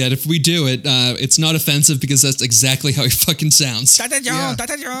voice yet. If we do it, it's not offensive because that's exactly how he fucking sounds. Dr. Jones, Yeah.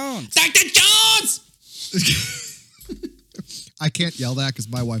 Dr. Jones. Dr. Jones! I can't yell that because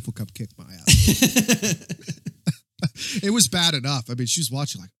my wife will come kick my ass. It was bad enough. I mean, she was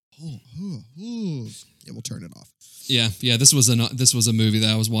watching like, yeah, we'll turn it off. Yeah. This was a movie that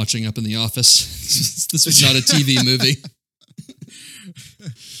I was watching up in the office. This was not a TV movie.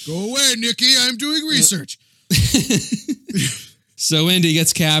 Go away, Nikki. I'm doing research. So Indy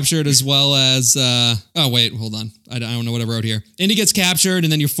gets captured as well as oh wait, hold on. I don't know what I wrote here. Indy gets captured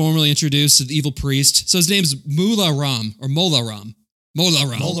and then you're formally introduced to the evil priest. So his name's Mullah Ram or Mola Ram.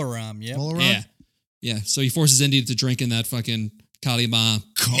 Molaram, yeah. Molaram? Yeah. So he forces Indy to drink in that fucking Kalima.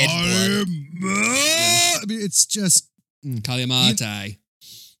 Kalima. I mean, it's just Kalimatai.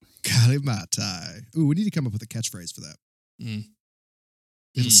 Kalimatai. Ooh, we need to come up with a catchphrase for that.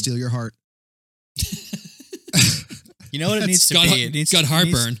 It'll steal your heart. You know what it needs to be? It needs got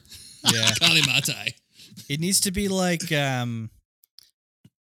heartburn. Yeah. Kalimatai. It needs to be like 2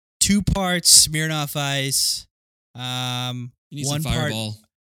 parts Smirnoff Ice. You need One some Fireball.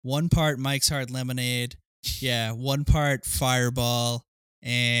 1 part Mike's Hard Lemonade. Yeah, 1 part Fireball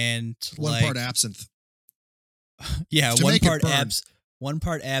and 1 part absinthe. Yeah, To 1 make it part burn. 1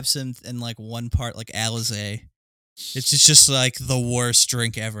 part absinthe and like 1 part like Alizé. It's just like the worst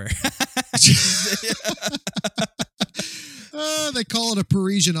drink ever. They call it a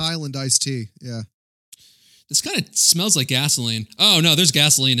Parisian island iced tea. Yeah. This kind of smells like gasoline. Oh no, there's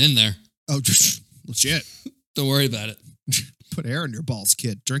gasoline in there. Oh, legit. Don't worry about it. Put air in your balls,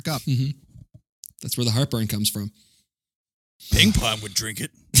 kid. Drink up. That's where the heartburn comes from. Ping Pong would drink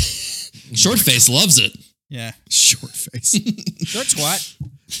it. Short face loves it. Yeah. Short face. Short squat.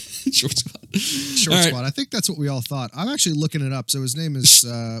 Short squat. Short All right. squat. I think that's what we all thought. I'm actually looking it up. So his name is,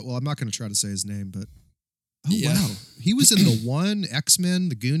 well, I'm not going to try to say his name, but Yeah. wow. He was in the one, X-Men,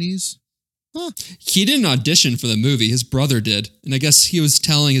 the Goonies. Huh. He didn't audition for the movie. His brother did. And I guess he was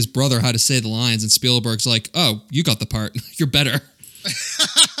telling his brother how to say the lines, and Spielberg's like, oh, you got the part. You're better.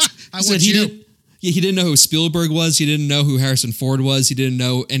 I He want he you. he didn't know who Spielberg was. He didn't know who Harrison Ford was. He didn't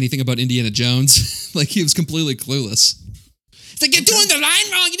know anything about Indiana Jones. Like, he was completely clueless. It's like, you're doing the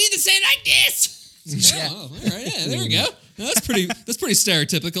line wrong. You need to say it like this. Yeah. Oh, all right. Yeah, there we go. That's pretty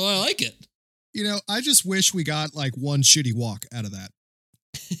stereotypical. I like it. You know, I just wish we got like one shitty walk out of that.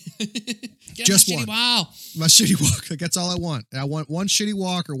 Get Just my shitty one. wow. My shitty walk. Like, that's all I want. I want one shitty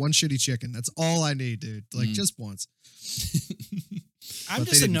walk or one shitty chicken. That's all I need, dude. Like, just once. I'm But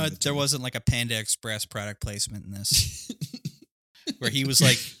they just didn't annoyed give it that to there me. wasn't like a Panda Express product placement in this. Where he was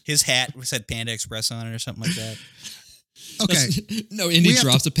like, his hat said Panda Express on it or something like that. Okay. No, Indy We have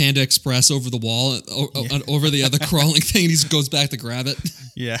drops a Panda Express over the wall, over the other crawling thing, and he goes back to grab it.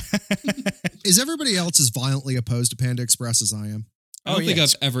 Yeah. Is everybody else as violently opposed to Panda Express as I am? I don't think yeah.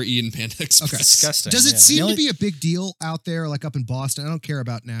 I've ever eaten Panda Express. Okay. Disgusting. Does it yeah. seem The only- to be a big deal out there, like up in Boston? I don't care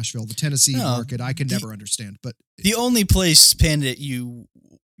about Nashville, the Tennessee No. market. I can never understand. But The only place Panda you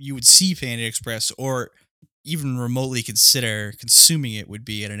would see Panda Express or even remotely consider consuming it would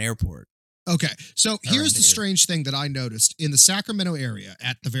be at an around okay, so here's the here. strange thing that I noticed in the Sacramento area,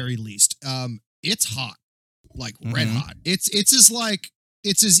 at the very least. It's hot, like red Mhm. hot.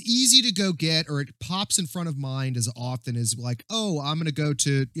 It's as easy to go get, or it pops in front of mind as often as like, oh, I'm gonna go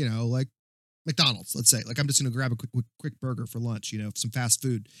to like McDonald's, let's say, like I'm just going to grab a quick burger for lunch, some fast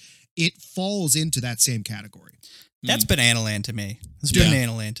food. It falls into that same category. That's banana land to me. It's Yeah.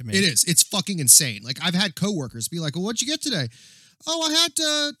 banana land to me. It is. It's fucking insane. Like I've had coworkers be like, "Well, what'd you get today?" "Oh, I had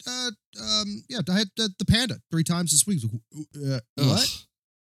I had the Panda 3 times this week." Ugh. What?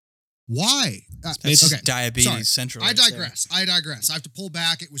 Why? It's okay. diabetes Sorry. central. I right there. digress. I have to pull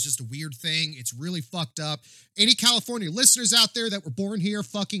back. It was just a weird thing. It's really fucked up. Any California listeners out there that were born here,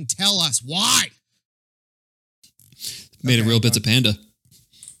 fucking tell us why. Made Okay, a real bits of panda.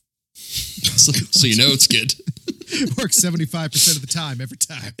 so you know it's good. Works 75% of the time, every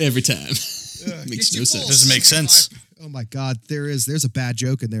time. Every time. Gets Makes you no full sense. Doesn't make sense. 75 Oh my God, there's a bad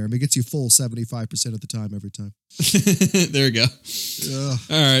joke in there. I mean, it gets you full 75% of the time, every time. There we go. Ugh.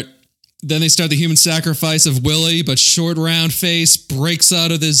 All right. Then they start the human sacrifice of Willie, but Short Round Face breaks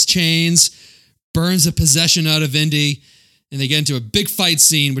out of his chains, burns a possession out of Indy, and they get into a big fight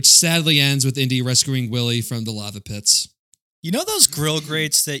scene, which sadly ends with Indy rescuing Willie from the lava pits. You know those grill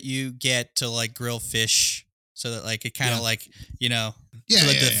grates that you get to like grill fish so that like it kind of Yeah. like, Yeah, so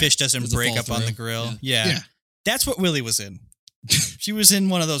that yeah, the yeah. fish doesn't Doesn't break fall up on the through. grill. Yeah. Yeah. Yeah. That's what Willie was in. She was in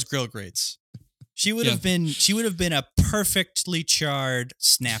one of those grill grates. She would have been a perfectly charred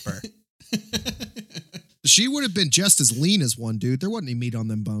snapper. She would have been just as lean as one, dude. There wasn't any meat on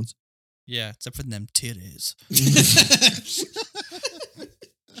them bones. Yeah, except for them titties.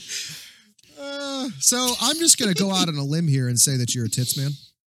 So I'm just going to go out on a limb here and say that you're a tits man.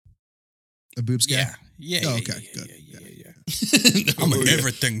 A boobs guy? Yeah. Oh, okay, good. Yeah. I'm an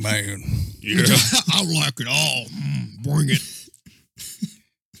everything man. Yeah. I like it all. Bring it.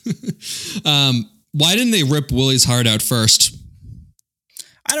 Why didn't they rip Willie's heart out first?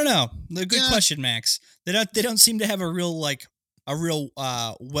 I don't know. A good Yeah. question, Max. They don't seem to have a real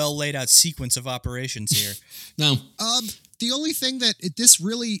well laid out sequence of operations here. No. The only thing that this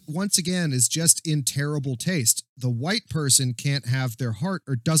really, once again, is just in terrible taste. The white person can't have their heart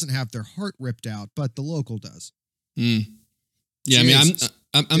or doesn't have their heart ripped out, but the local does. Yeah, I mean, Jesus.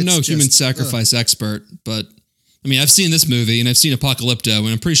 I'm no It's human just, sacrifice expert, but I mean, I've seen this movie and I've seen Apocalypto, and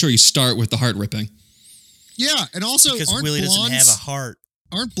I'm pretty sure you start with the heart ripping. Yeah, and also Because aren't Willie doesn't have blondes, a heart.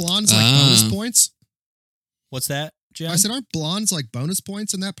 aren't blondes like bonus points? What's that, Jen? I said, aren't blondes like bonus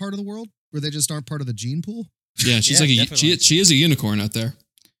points in that part of the world where they just aren't part of the gene pool? Yeah, she's Yeah, like definitely. she is a unicorn out there.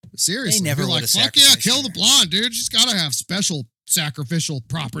 Seriously, They never you're would like, have fuck yeah, sacrificed kill her. the blonde, dude. She's got to have special sacrificial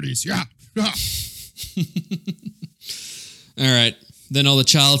properties. Yeah. All right. Then all the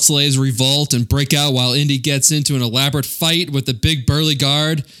child slaves revolt and break out while Indy gets into an elaborate fight with the big burly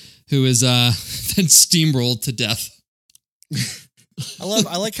guard who is then steamrolled to death. I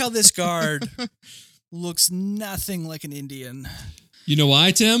like how this guard looks nothing like an Indian. You know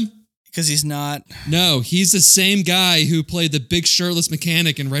why, Tim? Because he's not. No, he's the same guy who played the big shirtless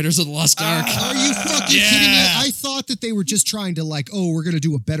mechanic in Raiders of the Lost Ark. Are you fucking kidding me? I thought that they were just trying to we're going to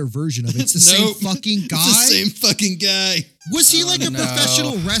do a better version of it. It's the Nope. same fucking guy. It's the same fucking guy. Was he like a no.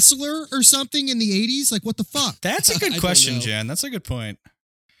 professional wrestler or something in the 80s? Like, what the fuck? That's a I good don't question, know. Jen. That's a good point.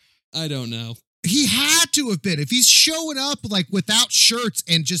 I don't know. He had to have been. If he's showing up like without shirts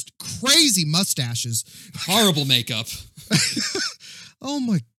and just crazy mustaches. Horrible makeup. Oh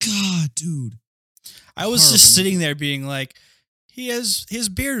my God, dude. I was Horrible. just sitting there being like, his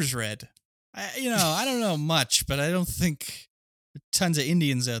beard is red. I don't know much, but I don't think tons of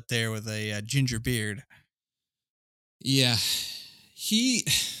Indians out there with a ginger beard. Yeah. He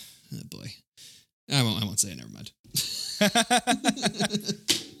oh boy. I won't say it, never mind.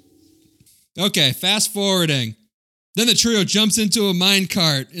 Okay, fast forwarding. Then the trio jumps into a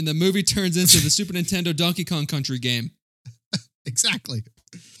minecart and the movie turns into the Super Nintendo Donkey Kong Country game. Exactly.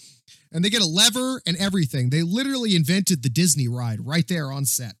 And they get a lever and everything. They literally invented the Disney ride right there on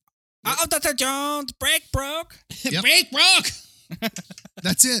set. Oh, Dr. Jones, brake broke. Yep. Break rock!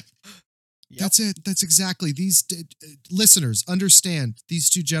 That's it. Yep. That's it. That's exactly. These listeners understand. These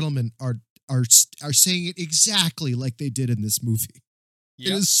two gentlemen are saying it exactly like they did in this movie. It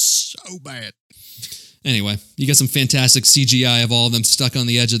Yep. is so bad. Anyway, you get some fantastic CGI of all of them stuck on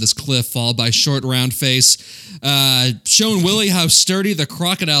the edge of this cliff, followed by Short Round Face, showing Willie how sturdy the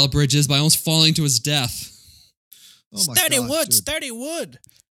crocodile bridge is by almost falling to his death. Oh my Sturdy God, wood, dude. sturdy wood.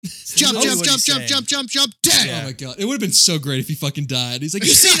 Jump, Literally jump, what jump, he's jump, saying. jump, jump, jump, dead. Oh my god, it would have been so great if he fucking died. He's like, you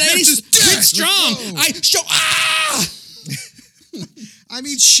see that? He's Just dead. big strong. Whoa. I show I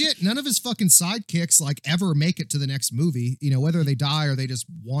mean, shit. None of his fucking sidekicks ever make it to the next movie. Whether they die or they just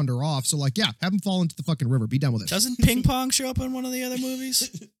wander off. So yeah, have him fall into the fucking river. Be done with it. Doesn't Ping Pong show up in one of the other movies?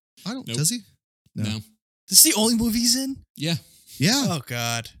 I don't. Nope. Does he? No. This is the only movie he's in? Yeah. Yeah. Oh,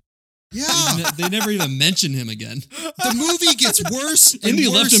 God. Yeah. They never even mention him again. The movie gets worse and Indy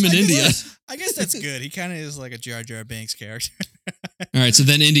worse. left him in India. I guess that's good. He kind of is like a Jar Jar Binks character. All right, so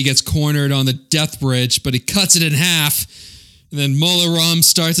then Indy gets cornered on the death bridge, but he cuts it in half. And then Mola Ram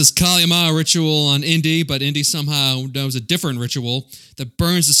starts his Kali Ma ritual on Indy, but Indy somehow knows a different ritual that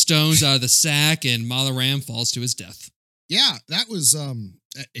burns the stones out of the sack, and Mola Ram falls to his death. Yeah, that was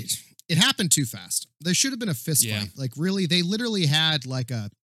it happened too fast. There should have been a fist fight. Like really, they literally had like a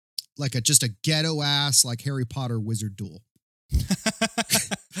just a ghetto ass like Harry Potter wizard duel.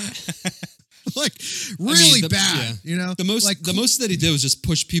 Like really bad, you know. The most that he did was just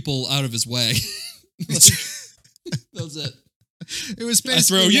push people out of his way. That was it. It was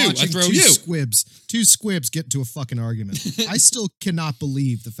basically I throw you. Two squibs get into a fucking argument. I still cannot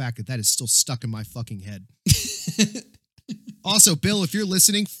believe the fact that is still stuck in my fucking head. Also, Bill, if you're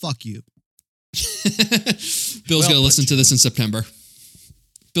listening, fuck you. Bill's gonna listen to this in September.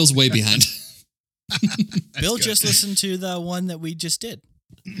 Bill's way behind. Bill just listened to the one that we just did.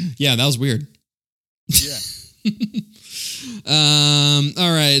 Yeah, that was weird. Yeah.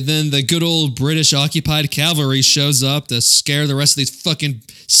 All right, then the good old British occupied cavalry shows up to scare the rest of these fucking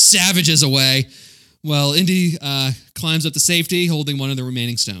savages away. While Indy climbs up to safety, holding one of the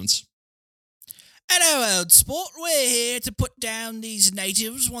remaining stones. Hello, old sport. We're here to put down these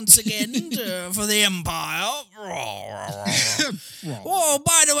natives once again for the Empire. Oh,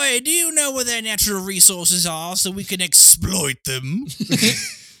 by the way, do you know where their natural resources are so we can exploit them?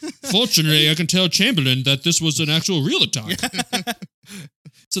 Fortunately, I can tell Chamberlain that this was an actual real attack.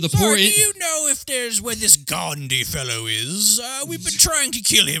 So the poor. Do you know if there's where this Gandhi fellow is? We've been trying to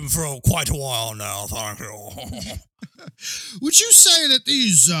kill him for quite a while now. Thank you. Would you say that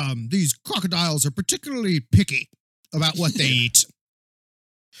these crocodiles are particularly picky about what they eat?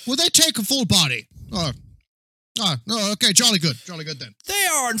 Will they take a full body? No, okay, jolly good then. They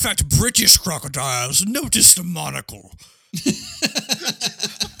are, in fact, British crocodiles. Notice the monocle.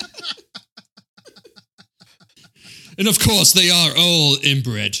 And of course, they are all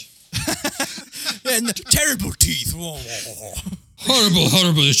inbred. And terrible teeth.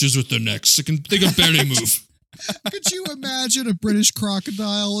 Horrible issues with their necks. They can barely move. Could you imagine a British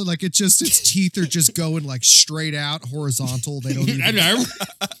crocodile? Like its teeth are just going like straight out, horizontal. They don't even.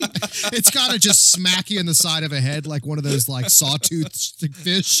 It's got to just smack you in the side of a head like one of those like sawtooth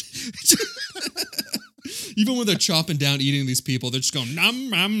fish. Even when they're chopping down eating these people, they're just going nom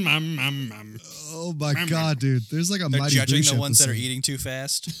nom nom nom nom. Oh my god, dude! There's like a Mighty judging Boosh the ones episode. that are eating too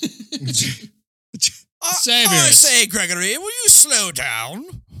fast. Saviors. I say, Gregory, will you slow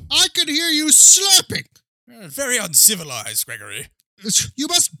down? I can hear you slurping. Very uncivilized, Gregory. You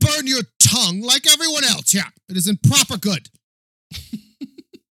must burn your tongue like everyone else. Yeah, it is in proper good.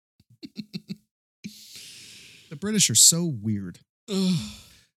 The British are so weird.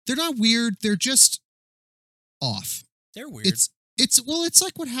 They're not weird. They're just off. They're weird. It's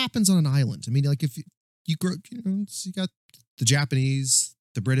like what happens on an island. I mean, like if you grow, you got the Japanese,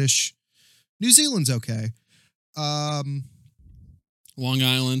 the British, New Zealand's okay. Long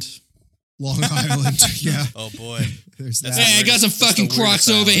Island, yeah. Oh boy, there's that. Hey, I got some fucking Crocs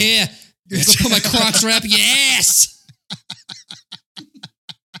over here. I'm gonna put my Crocs right up your ass.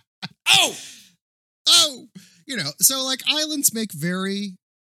 Oh, so like islands make very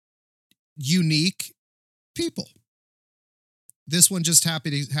unique people. This one just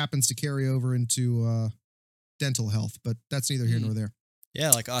happens to carry over into dental health, but that's neither here nor there.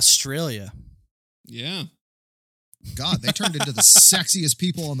 Yeah, like Australia. Yeah. God, they turned into the sexiest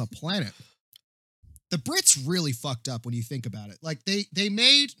people on the planet. The Brits really fucked up when you think about it. Like they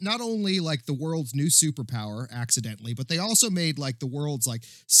made not only like the world's new superpower accidentally, but they also made like the world's like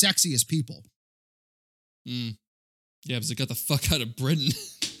sexiest people. Yeah, because they got the fuck out of Britain.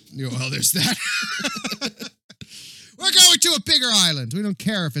 Well, there's that. We're going to a bigger island. We don't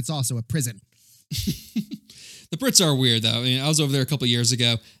care if it's also a prison. The Brits are weird, though. I mean, I was over there a couple years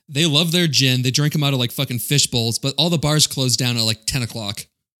ago. They love their gin. They drink them out of like fucking fish bowls, but all the bars close down at like 10 o'clock.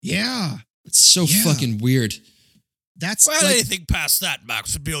 Yeah. It's so fucking weird. That's anything past that,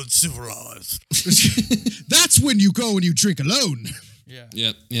 Max, would be uncivilized. That's when you go and you drink alone. Yeah.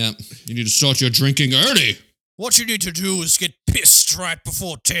 Yep. You need to start your drinking early. What you need to do is get pissed right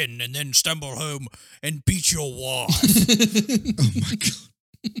before 10 and then stumble home and beat your wife. Oh my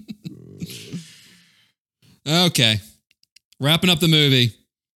God. Okay. Wrapping up the movie.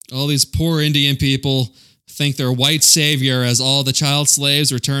 All these poor Indian people think they're white savior as all the child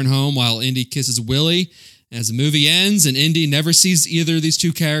slaves return home while Indy kisses Willie. As the movie ends and Indy never sees either of these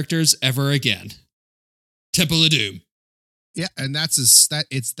two characters ever again. Temple of Doom. Yeah, and it's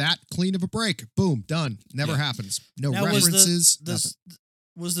that clean of a break. Boom, done. Never happens. No now, references.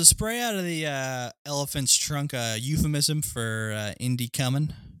 Was the spray out of the elephant's trunk a euphemism for Indy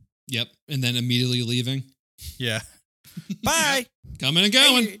coming? Yep. And then immediately leaving. Yeah. Bye. Coming and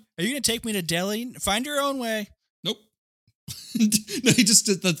going. Hey, are you going to take me to Delhi? Find your own way. Nope. No, he just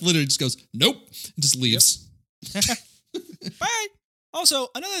that literally just goes, nope, and just leaves. Bye. Also,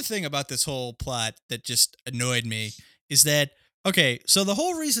 another thing about this whole plot that just annoyed me is that, okay, so the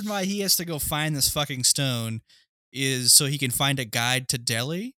whole reason why he has to go find this fucking stone is so he can find a guide to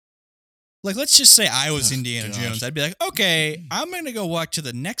Delhi. Like, let's just say I was Indiana Jones. I'd be like, okay, I'm going to go walk to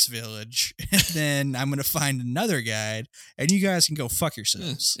the next village, and then I'm going to find another guide, and you guys can go fuck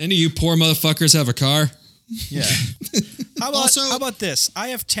yourselves. Any of you poor motherfuckers have a car? Yeah. How about this? I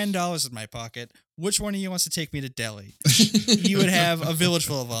have $10 in my pocket. Which one of you wants to take me to Delhi? You would have a village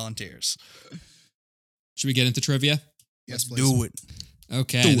full of volunteers. Should we get into trivia? Yes, please. Do it.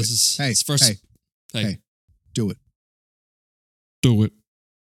 Okay. Do This it. is Hey, this first. hey. Do it. Do it.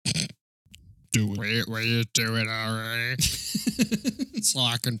 Do it. Will you do it already? So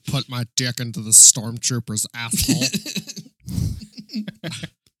I can put my dick into the stormtrooper's asshole.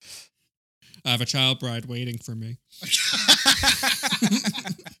 I have a child bride waiting for me.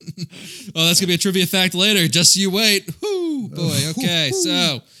 Oh, that's going to be a trivia fact later. Just you wait. Whoo, boy. Okay.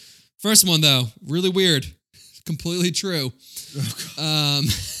 So, first one, though. Really weird. Completely true.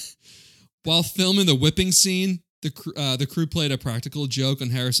 While filming the whipping scene, the crew played a practical joke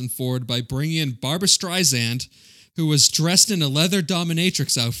on Harrison Ford by bringing in Barbara Streisand, who was dressed in a leather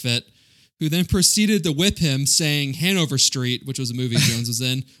dominatrix outfit, who then proceeded to whip him, saying Hanover Street, which was a movie Jones was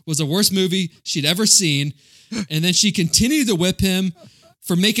in, was the worst movie she'd ever seen. And then she continued to whip him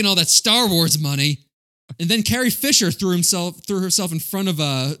for making all that Star Wars money. And then Carrie Fisher threw herself in front of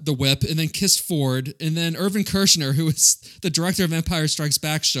the whip and then kissed Ford. And then Irvin Kershner, who was the director of Empire Strikes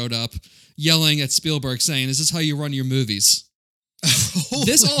Back, showed up yelling at Spielberg saying, "Is this how you run your movies?"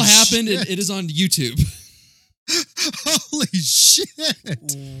 This all happened and it is on YouTube. Holy shit.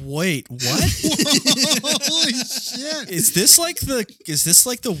 Wait, what? Holy shit. Is this like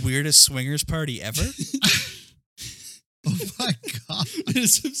the weirdest swingers party ever? Oh my God.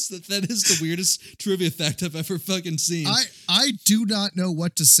 That is the weirdest trivia fact I've ever fucking seen. I do not know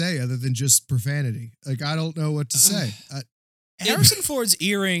what to say other than just profanity. Like, I don't know what to say. Harrison Ford's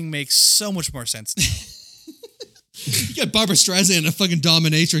earring makes so much more sense now. You got Barbara Streisand in a fucking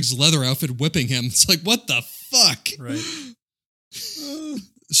dominatrix leather outfit whipping him. It's like, what the fuck? Right.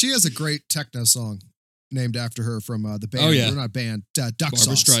 She has a great techno song named after her from the band. Oh, yeah. Or not band, Duck Barbara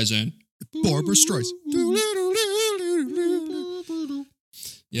Sauce. Streisand. Barbara Streisand.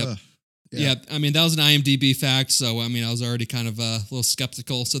 Yep. Yeah. Yeah, I mean, that was an IMDb fact, so, I mean, I was already kind of a little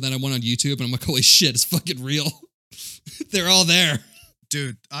skeptical. So then I went on YouTube, and I'm like, holy shit, it's fucking real. They're all there.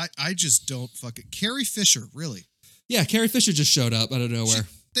 Dude, I just don't fucking... Carrie Fisher, really? Yeah, Carrie Fisher just showed up out of nowhere.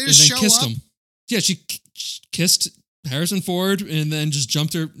 They and just then show kissed up? him. Yeah, she kissed Harrison Ford and then just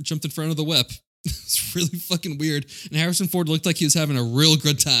jumped in front of the whip. It's really fucking weird. And Harrison Ford looked like he was having a real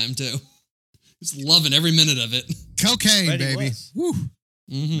good time, too. He's loving every minute of it. Cocaine, Bet he baby. was. Woo.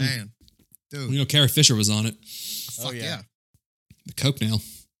 Mm-hmm. Man. Dude. You know, Carrie Fisher was on it. Fuck yeah. The coke nail.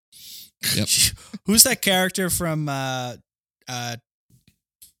 Yep. Who's that character from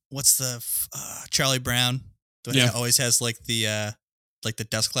what's the Charlie Brown? Yeah. Always has like the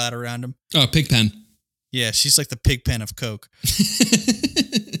dust cloud around him. Oh, Pigpen. Yeah, she's like the pig pen of coke.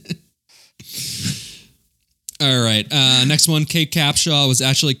 All right. Next one. Kate Capshaw was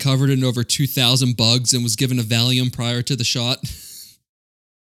actually covered in over 2,000 bugs and was given a Valium prior to the shot.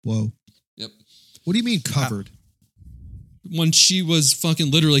 Whoa. Yep. What do you mean covered? When she was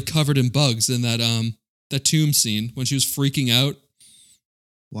fucking literally covered in bugs in that tomb scene, when she was freaking out,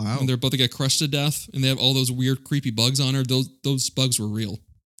 Wow. when they're about to get crushed to death, and they have all those weird, creepy bugs on her. Those bugs were real.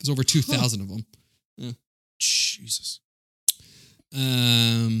 There's over 2,000 of them. Yeah. Jesus. What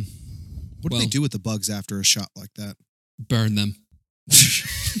do Well, they do with the bugs after a shot like that? burn them.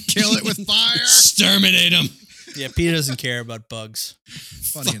 Kill it with fire. Exterminate them. Yeah, Peter doesn't care about bugs.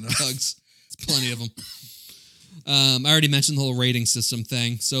 Funny Fuck enough. bugs. There's plenty of them. I already mentioned the whole rating system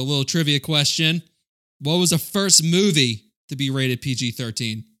thing. So a little trivia question. What was the first movie to be rated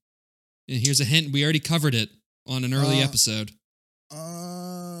PG-13? And here's a hint. We already covered it on an early episode.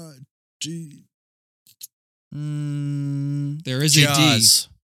 There is a D. Jaws.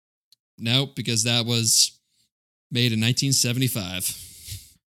 Nope, because that was made in 1975.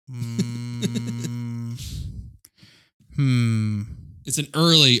 It's an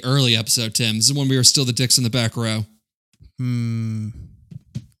early episode, Tim. This is when we were still the dicks in the back row.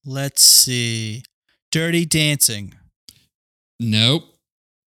 Let's see. Dirty Dancing. Nope.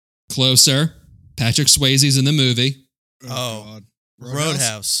 Closer. Patrick Swayze's in the movie. Oh. God.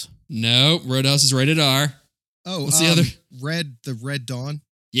 Roadhouse. Nope. Roadhouse is rated R. Oh, What's the other? The Red Dawn.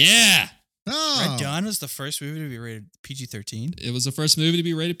 Yeah. Oh, Red Dawn was the first movie to be rated PG-13. It was the first movie to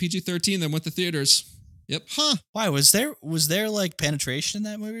be rated PG-13 that went to theaters. Yep. huh? Why was there like penetration in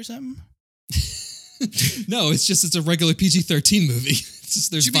that movie or something? No, it's a regular PG-13 movie. It's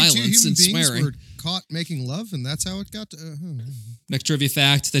just, there's Do you mean two violence human and beings swearing. were caught making love, and that's how it got to. Next trivia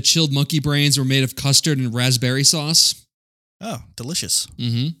fact: the chilled monkey brains were made of custard and raspberry sauce. Oh, delicious.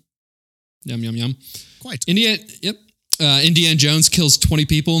 Mm-hmm. Yum yum yum. Quite. Indiana Jones kills 20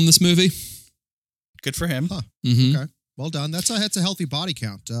 people in this movie. Good for him. Huh. Mm-hmm. Okay. Well done. That's a healthy body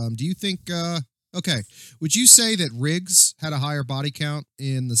count. Do you think? Okay. Would you say that Riggs had a higher body count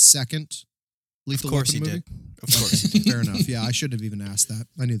in the second Lethal Of course Weapon he movie? did. Of course he did. Fair enough. Yeah, I shouldn't have even asked that.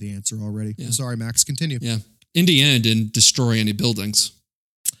 I knew the answer already. Yeah. I'm sorry, Max. Continue. Yeah. Indiana didn't destroy any buildings.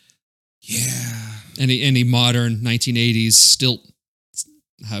 Yeah. Any modern 1980s stilt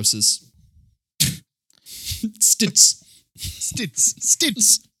houses. Stits.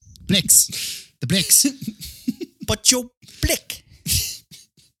 Stits. Blix. The Blix. But your blick.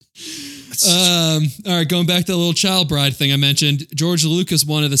 All right, going back to the little child bride thing I mentioned, George Lucas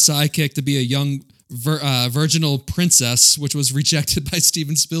wanted the sidekick to be a young virginal princess, which was rejected by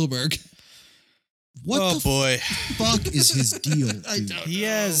Steven Spielberg. What the boy. fuck is his deal? Dude? He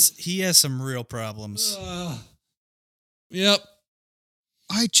has some real problems. Yep.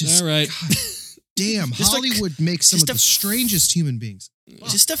 I just. All right. God damn. Just like- Hollywood makes some of just a the strangest human beings.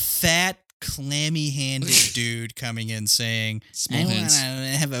 Just a fat, clammy-handed dude coming in saying, Small I want hands. to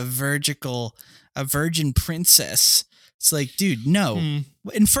have a virgin princess. It's like, dude, no.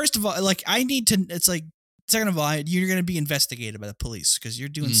 And first of all, like, I need to, it's like, second of all, you're going to be investigated by the police because you're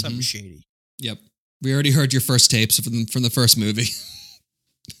doing something shady. Yep. We already heard your first tapes from the first movie.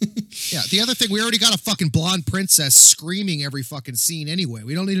 Yeah. The other thing, we already got a fucking blonde princess screaming every fucking scene anyway.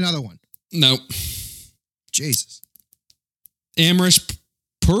 We don't need another one. Nope. Jesus. Amrish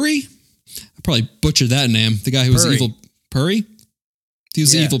Puri? I probably butchered that name. The guy who was Puri. evil. Puri? He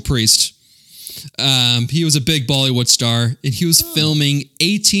was the Yeah. evil priest. He was a big Bollywood star, and he was filming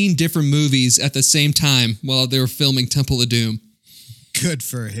 18 different movies at the same time while they were filming Temple of Doom. Good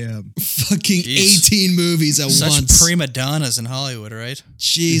for him. Fucking Jeez. 18 movies at Such once. prima donnas in Hollywood, right?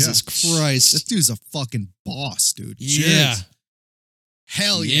 Jesus This Christ. dude's a fucking boss, dude. Yeah. Jeez.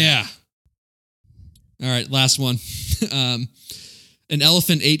 Hell yeah. Yeah. All right, last one. An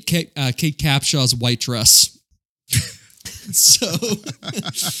elephant ate Kate Capshaw's white dress. So,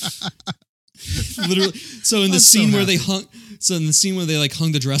 literally. So in the I'm so scene where happy. they like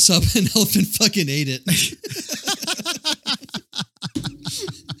hung the dress up, an elephant fucking ate it.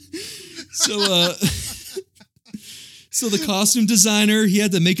 So the costume designer, he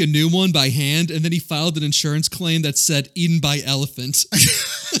had to make a new one by hand, and then he filed an insurance claim that said "eaten by elephant."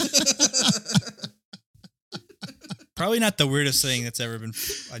 Probably not the weirdest thing that's ever been,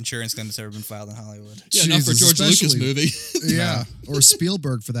 insurance claim that's ever been filed in Hollywood. Yeah, not for Jesus, George Lucas especially- movie. Yeah. Or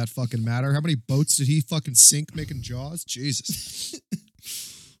Spielberg for that fucking matter. How many boats did he fucking sink making Jaws? Jesus.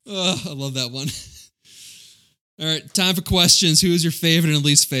 Oh, I love that one. All right, time for questions. Who is your favorite and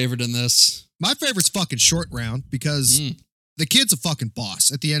least favorite in this? My favorite's fucking Short Round because the kid's a fucking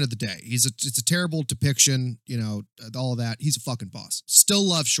boss at the end of the day. It's a terrible depiction, all of that. He's a fucking boss. Still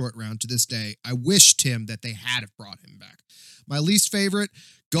love Short Round to this day. I wish, Tim, that they had have brought him back. My least favorite,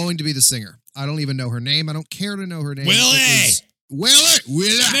 going to be the singer. I don't even know her name. I don't care to know her name. Willie! Make way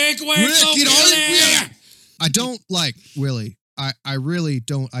Willie, for get on Willie! it, Willie! I don't like Willie. I really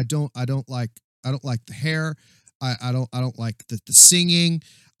don't. I don't like the hair. I don't like the singing.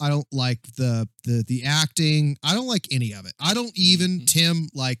 I don't like the acting. I don't like any of it. I don't even, Tim,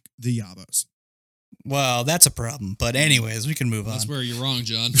 like the Yabos. Well, that's a problem. But anyways, we can move on. That's where you're wrong,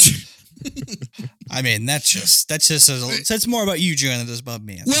 John. I mean, that's more about you, John, than it is about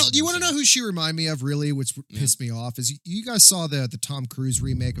me. Well, you want to know who she reminded me of, really, which pissed me off, is you guys saw the Tom Cruise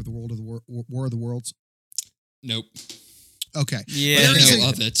remake of the War of the Worlds? Nope. Okay. Yeah, There is I know a-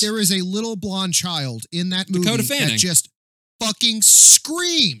 of it. There is a little blonde child in that movie Dakota that Fanning. just fucking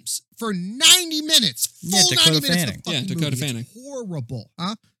screams for 90 minutes. Full Yeah, Dakota 90 minutes. Fanning. Of the fucking Dakota movie. Fanning. It's horrible,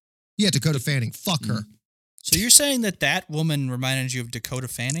 huh? Yeah, Dakota Fanning. Fuck her. So you're saying that woman reminded you of Dakota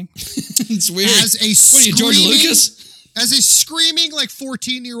Fanning? It's weird. As a What are you, George screaming- Lucas? As a screaming like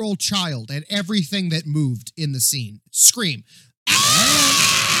 14-year-old child at everything that moved in the scene. Scream.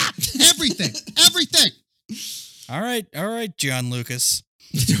 Ah! Everything. Everything. All right, John Lucas.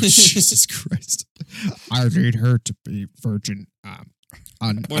 Jesus Christ. I need her to be virgin,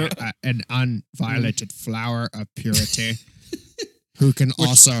 an unviolated flower of purity, who can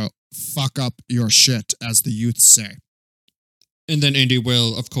also fuck up your shit, as the youth say. And then Indy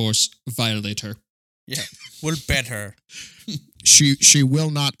will, of course, violate her. Yeah, we'll bet her. She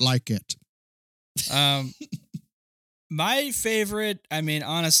will not like it. My favorite, I mean,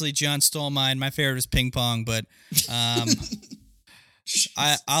 honestly, John stole mine. My favorite is ping pong, but I'll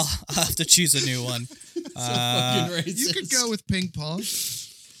have to choose a new one. Fucking racist. You could go with ping pong.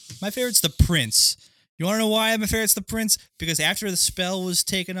 My favorite's the Prince. You want to know why my favorite's the Prince? Because after the spell was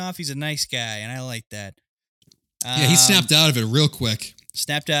taken off, he's a nice guy, and I like that. Yeah, he snapped out of it real quick.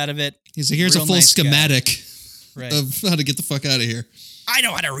 Snapped out of it. He's like, here's Real a full nice guy. schematic Right. of how to get the fuck out of here. I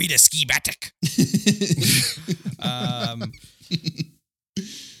know how to read a schematic.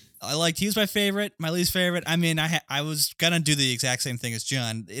 I liked. He was my favorite. My least favorite. I mean, I was gonna do the exact same thing as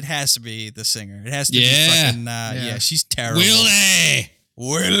John. It has to be the singer. It has to be fucking. Yeah, she's terrible.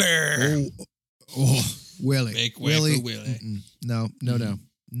 Willie. Oh, Willie. Make way Willie. for Willie. No.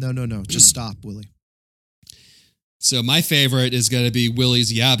 Just stop, Willie. So my favorite is going to be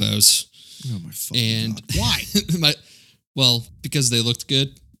Willie's Yabos. Oh my fucking And God. Why? Well, because they looked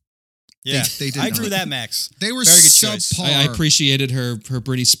good. Yeah, They did I not. agree with that, Max. They were Very good choice. subpar. I appreciated her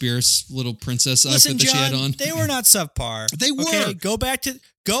Britney Spears little princess Listen, outfit that she had John, on. they were not subpar. They were. Okay, go back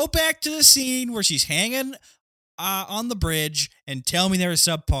to the scene where she's hanging on the bridge and tell me they were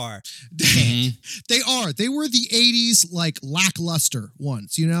subpar. Mhm. They are. They were the 80s, like, lackluster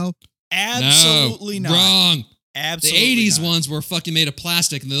ones, you know? Absolutely no, not. Wrong. Absolutely The 80s not. ones were fucking made of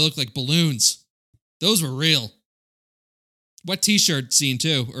plastic and they looked like balloons. Those were real. Wet t-shirt scene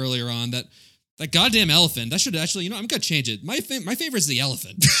too earlier on. That goddamn elephant. That should actually, I'm gonna change it. My favorite is the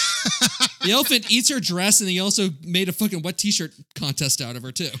elephant. The elephant eats her dress and he also made a fucking wet t-shirt contest out of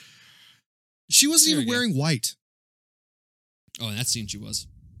her too. She wasn't There even we go. wearing white. Oh, in that scene she was.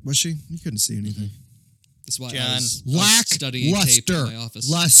 Was she? You couldn't see anything. That's why John. I was studying tape in my office.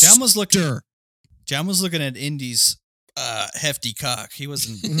 John was looking. Luster. John was looking at Indy's hefty cock. He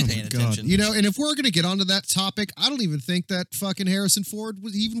wasn't Oh paying my God. attention. You know, and if we're going to get onto that topic, I don't even think that fucking Harrison Ford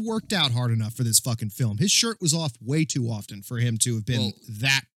was even worked out hard enough for this fucking film. His shirt was off way too often for him to have been Well-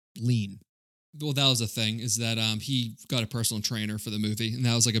 that lean. Well, that was the thing, is that he got a personal trainer for the movie, and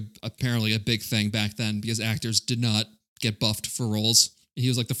that was like apparently a big thing back then because actors did not get buffed for roles. He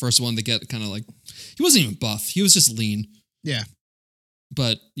was like the first one to get kind of like, he wasn't even buff, he was just lean. Yeah.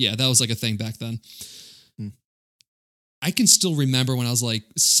 But yeah, that was like a thing back then. Hmm. I can still remember when I was like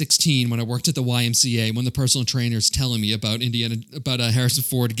 16 when I worked at the YMCA when the personal trainer's telling me about Harrison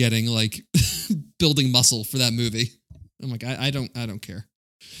Ford getting like building muscle for that movie. I'm like, I don't care.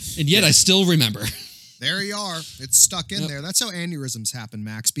 And yet I still remember. There you are. It's stuck in Yep. there. That's how aneurysms happen,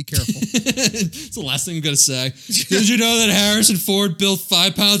 Max. Be careful. It's the last thing I'm going to say. Did you know that Harrison Ford built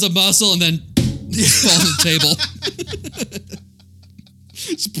 5 pounds of muscle and then fall on the table?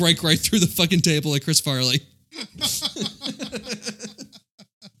 Just break right through the fucking table like Chris Farley.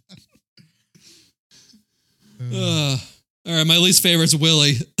 All right, my least favorite is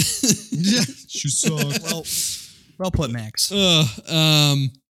Willie. Yeah, she sucked. Well put, Max.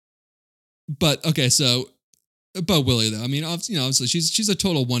 But okay, so about Willie though, I mean, obviously she's a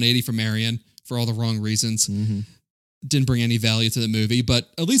total 180 for Marion for all the wrong reasons. Mm-hmm. Didn't bring any value to the movie, but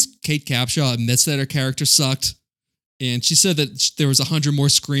at least Kate Capshaw admits that her character sucked, and she said that there was 100 more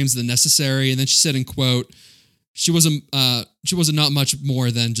screams than necessary, and then she said in quote, she was not much more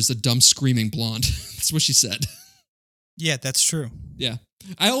than just a dumb screaming blonde. That's what she said. Yeah, that's true. Yeah,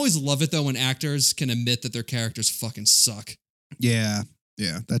 I always love it though when actors can admit that their characters fucking suck. Yeah,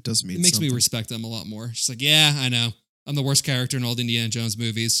 that does mean It makes me something. respect them a lot more. She's like, yeah, I know. I'm the worst character in all the Indiana Jones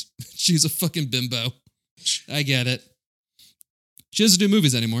movies. She's a fucking bimbo. I get it. She doesn't do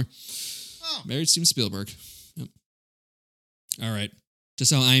movies anymore. Oh. Married Steven Spielberg. Yep. All right.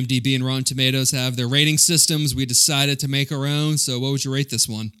 Just how IMDb and Rotten Tomatoes have their rating systems, we decided to make our own. So what would you rate this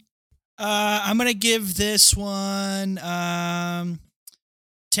one? I'm gonna give this one 10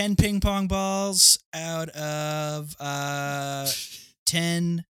 ping pong balls out of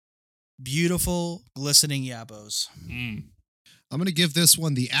 10 beautiful glistening yabos. I'm going to give this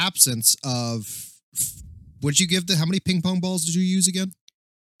one the absence of. Would you give how many ping pong balls did you use again?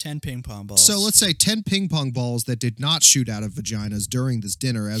 10 ping pong balls. So let's say 10 ping pong balls that did not shoot out of vaginas during this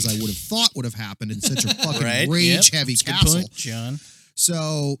dinner, as I would have thought would have happened in such a fucking Right, rage-heavy That's a good castle. point, John.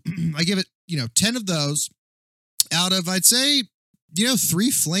 So I give it, 10 of those out of, I'd say,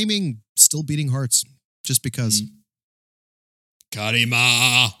 3 flaming, still beating hearts, just because.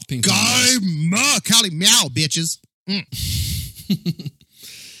 Karima. Ping pong balls. Kali meow, bitches.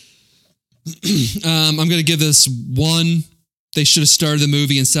 I'm going to give this 1. They should have started the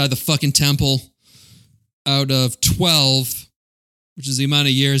movie inside the fucking temple out of 12, which is the amount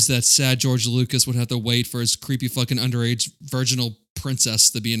of years that sad George Lucas would have to wait for his creepy fucking underage virginal princess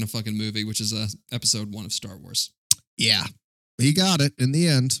to be in a fucking movie, which is episode 1 of Star Wars. Yeah. He got it in the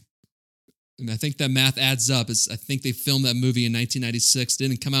end. And I think that math adds up. I think they filmed that movie in 1996.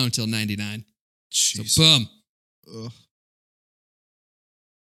 Didn't come out until 99. Jeez. So boom. Ugh.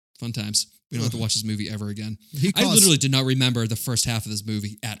 Fun times. We don't have to watch this movie ever again. I I literally did not remember the first half of this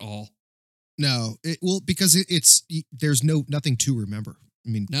movie at all. No, because there's nothing to remember. I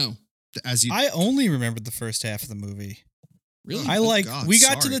mean, No. I only remembered the first half of the movie. Really? We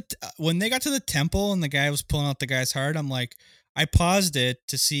got to when they got to the temple and the guy was pulling out the guy's heart. I'm like, I paused it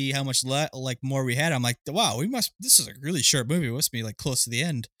to see how much more we had. I'm like, wow, this is a really short movie. It must be like close to the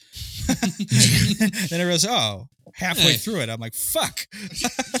end. Then I realized, halfway through it, I'm like, fuck.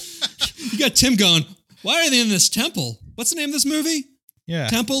 You got Tim going, why are they in this temple? What's the name of this movie? Yeah.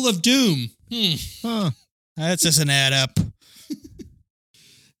 Temple of Doom. Huh. That doesn't add up.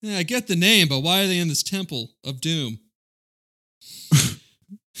 Yeah, I get the name, but why are they in this Temple of Doom?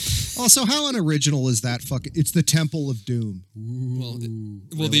 Also, how unoriginal is that fucking... It's the Temple of Doom. Well,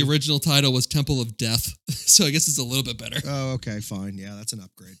 really? the original title was Temple of Death, so I guess it's a little bit better. Oh, okay, fine. Yeah, that's an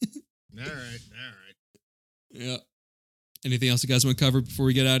upgrade. All right. Yeah. Anything else you guys want to cover before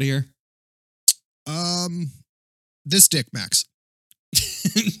we get out of here? This dick, Max.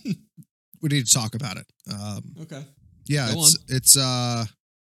 We need to talk about it. Okay. Yeah, Go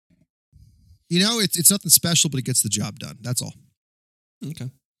it's nothing special, but it gets the job done. That's all. Okay.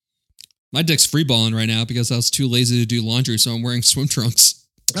 My dick's freeballing right now because I was too lazy to do laundry, so I'm wearing swim trunks.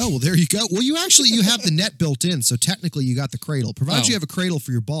 Oh, well, there you go. Well, you have the net built in, so technically you got the cradle. Provided you have a cradle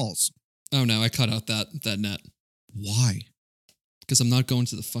for your balls. Oh, no, I cut out that net. Why? Because I'm not going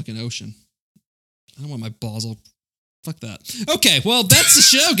to the fucking ocean. I don't want my balls all... Fuck that. Okay, well, that's the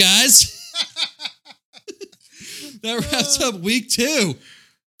show, guys. That wraps up week 2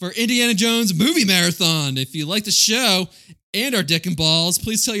 for Indiana Jones Movie Marathon. If you like the show and our dick and balls,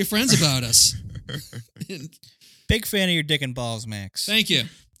 please tell your friends about us. Big fan of your dick and balls, Max. Thank you.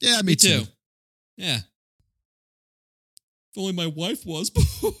 Yeah, me too. Yeah. If only my wife was.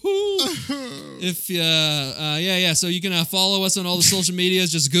 So you can follow us on all the social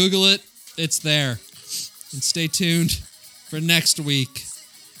medias. Just Google it. It's there. And stay tuned for next week,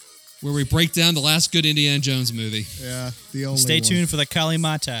 where we break down the last good Indiana Jones movie. Yeah, the only Stay tuned for the Kali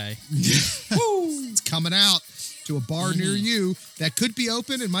Matai. It's coming out to a bar near you that could be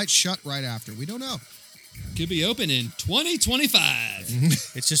open and might shut right after. We don't know. Could be open in 2025.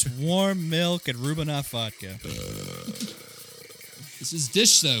 It's just warm milk and Rubinoff vodka. This is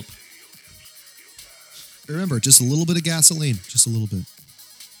dish soap. Remember, just a little bit of gasoline. Just a little bit.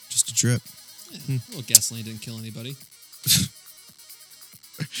 Just a drip. Yeah, a little gasoline didn't kill anybody.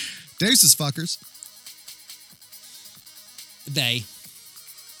 Deuces, fuckers. They.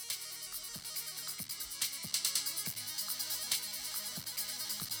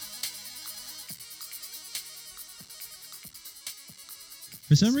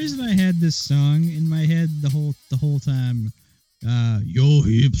 For some reason, I had this song in my head the whole time. Your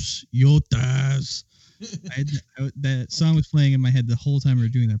hips, your thighs. That song was playing in my head the whole time we were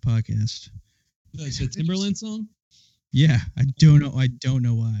doing that podcast. It's a Timberland song? Yeah, I don't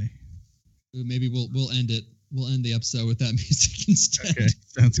know why. Maybe we'll end it. We'll end the episode with that music instead. Okay,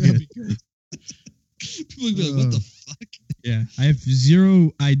 sounds good. People will be like, "What the fuck?" Yeah, I have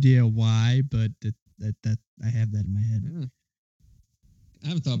zero idea why, but that I have that in my head. Yeah. I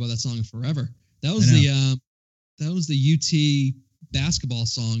haven't thought about that song in forever. That was the UT basketball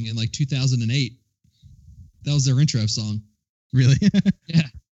song in like 2008. That was their intro song. Really? Yeah.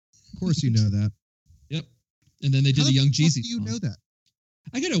 Of course you know that. Yep. And then they did the Young Jeezy How do you song. know that?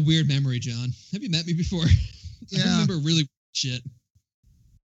 I got a weird memory, John. Have you met me before? Yeah. I remember really shit.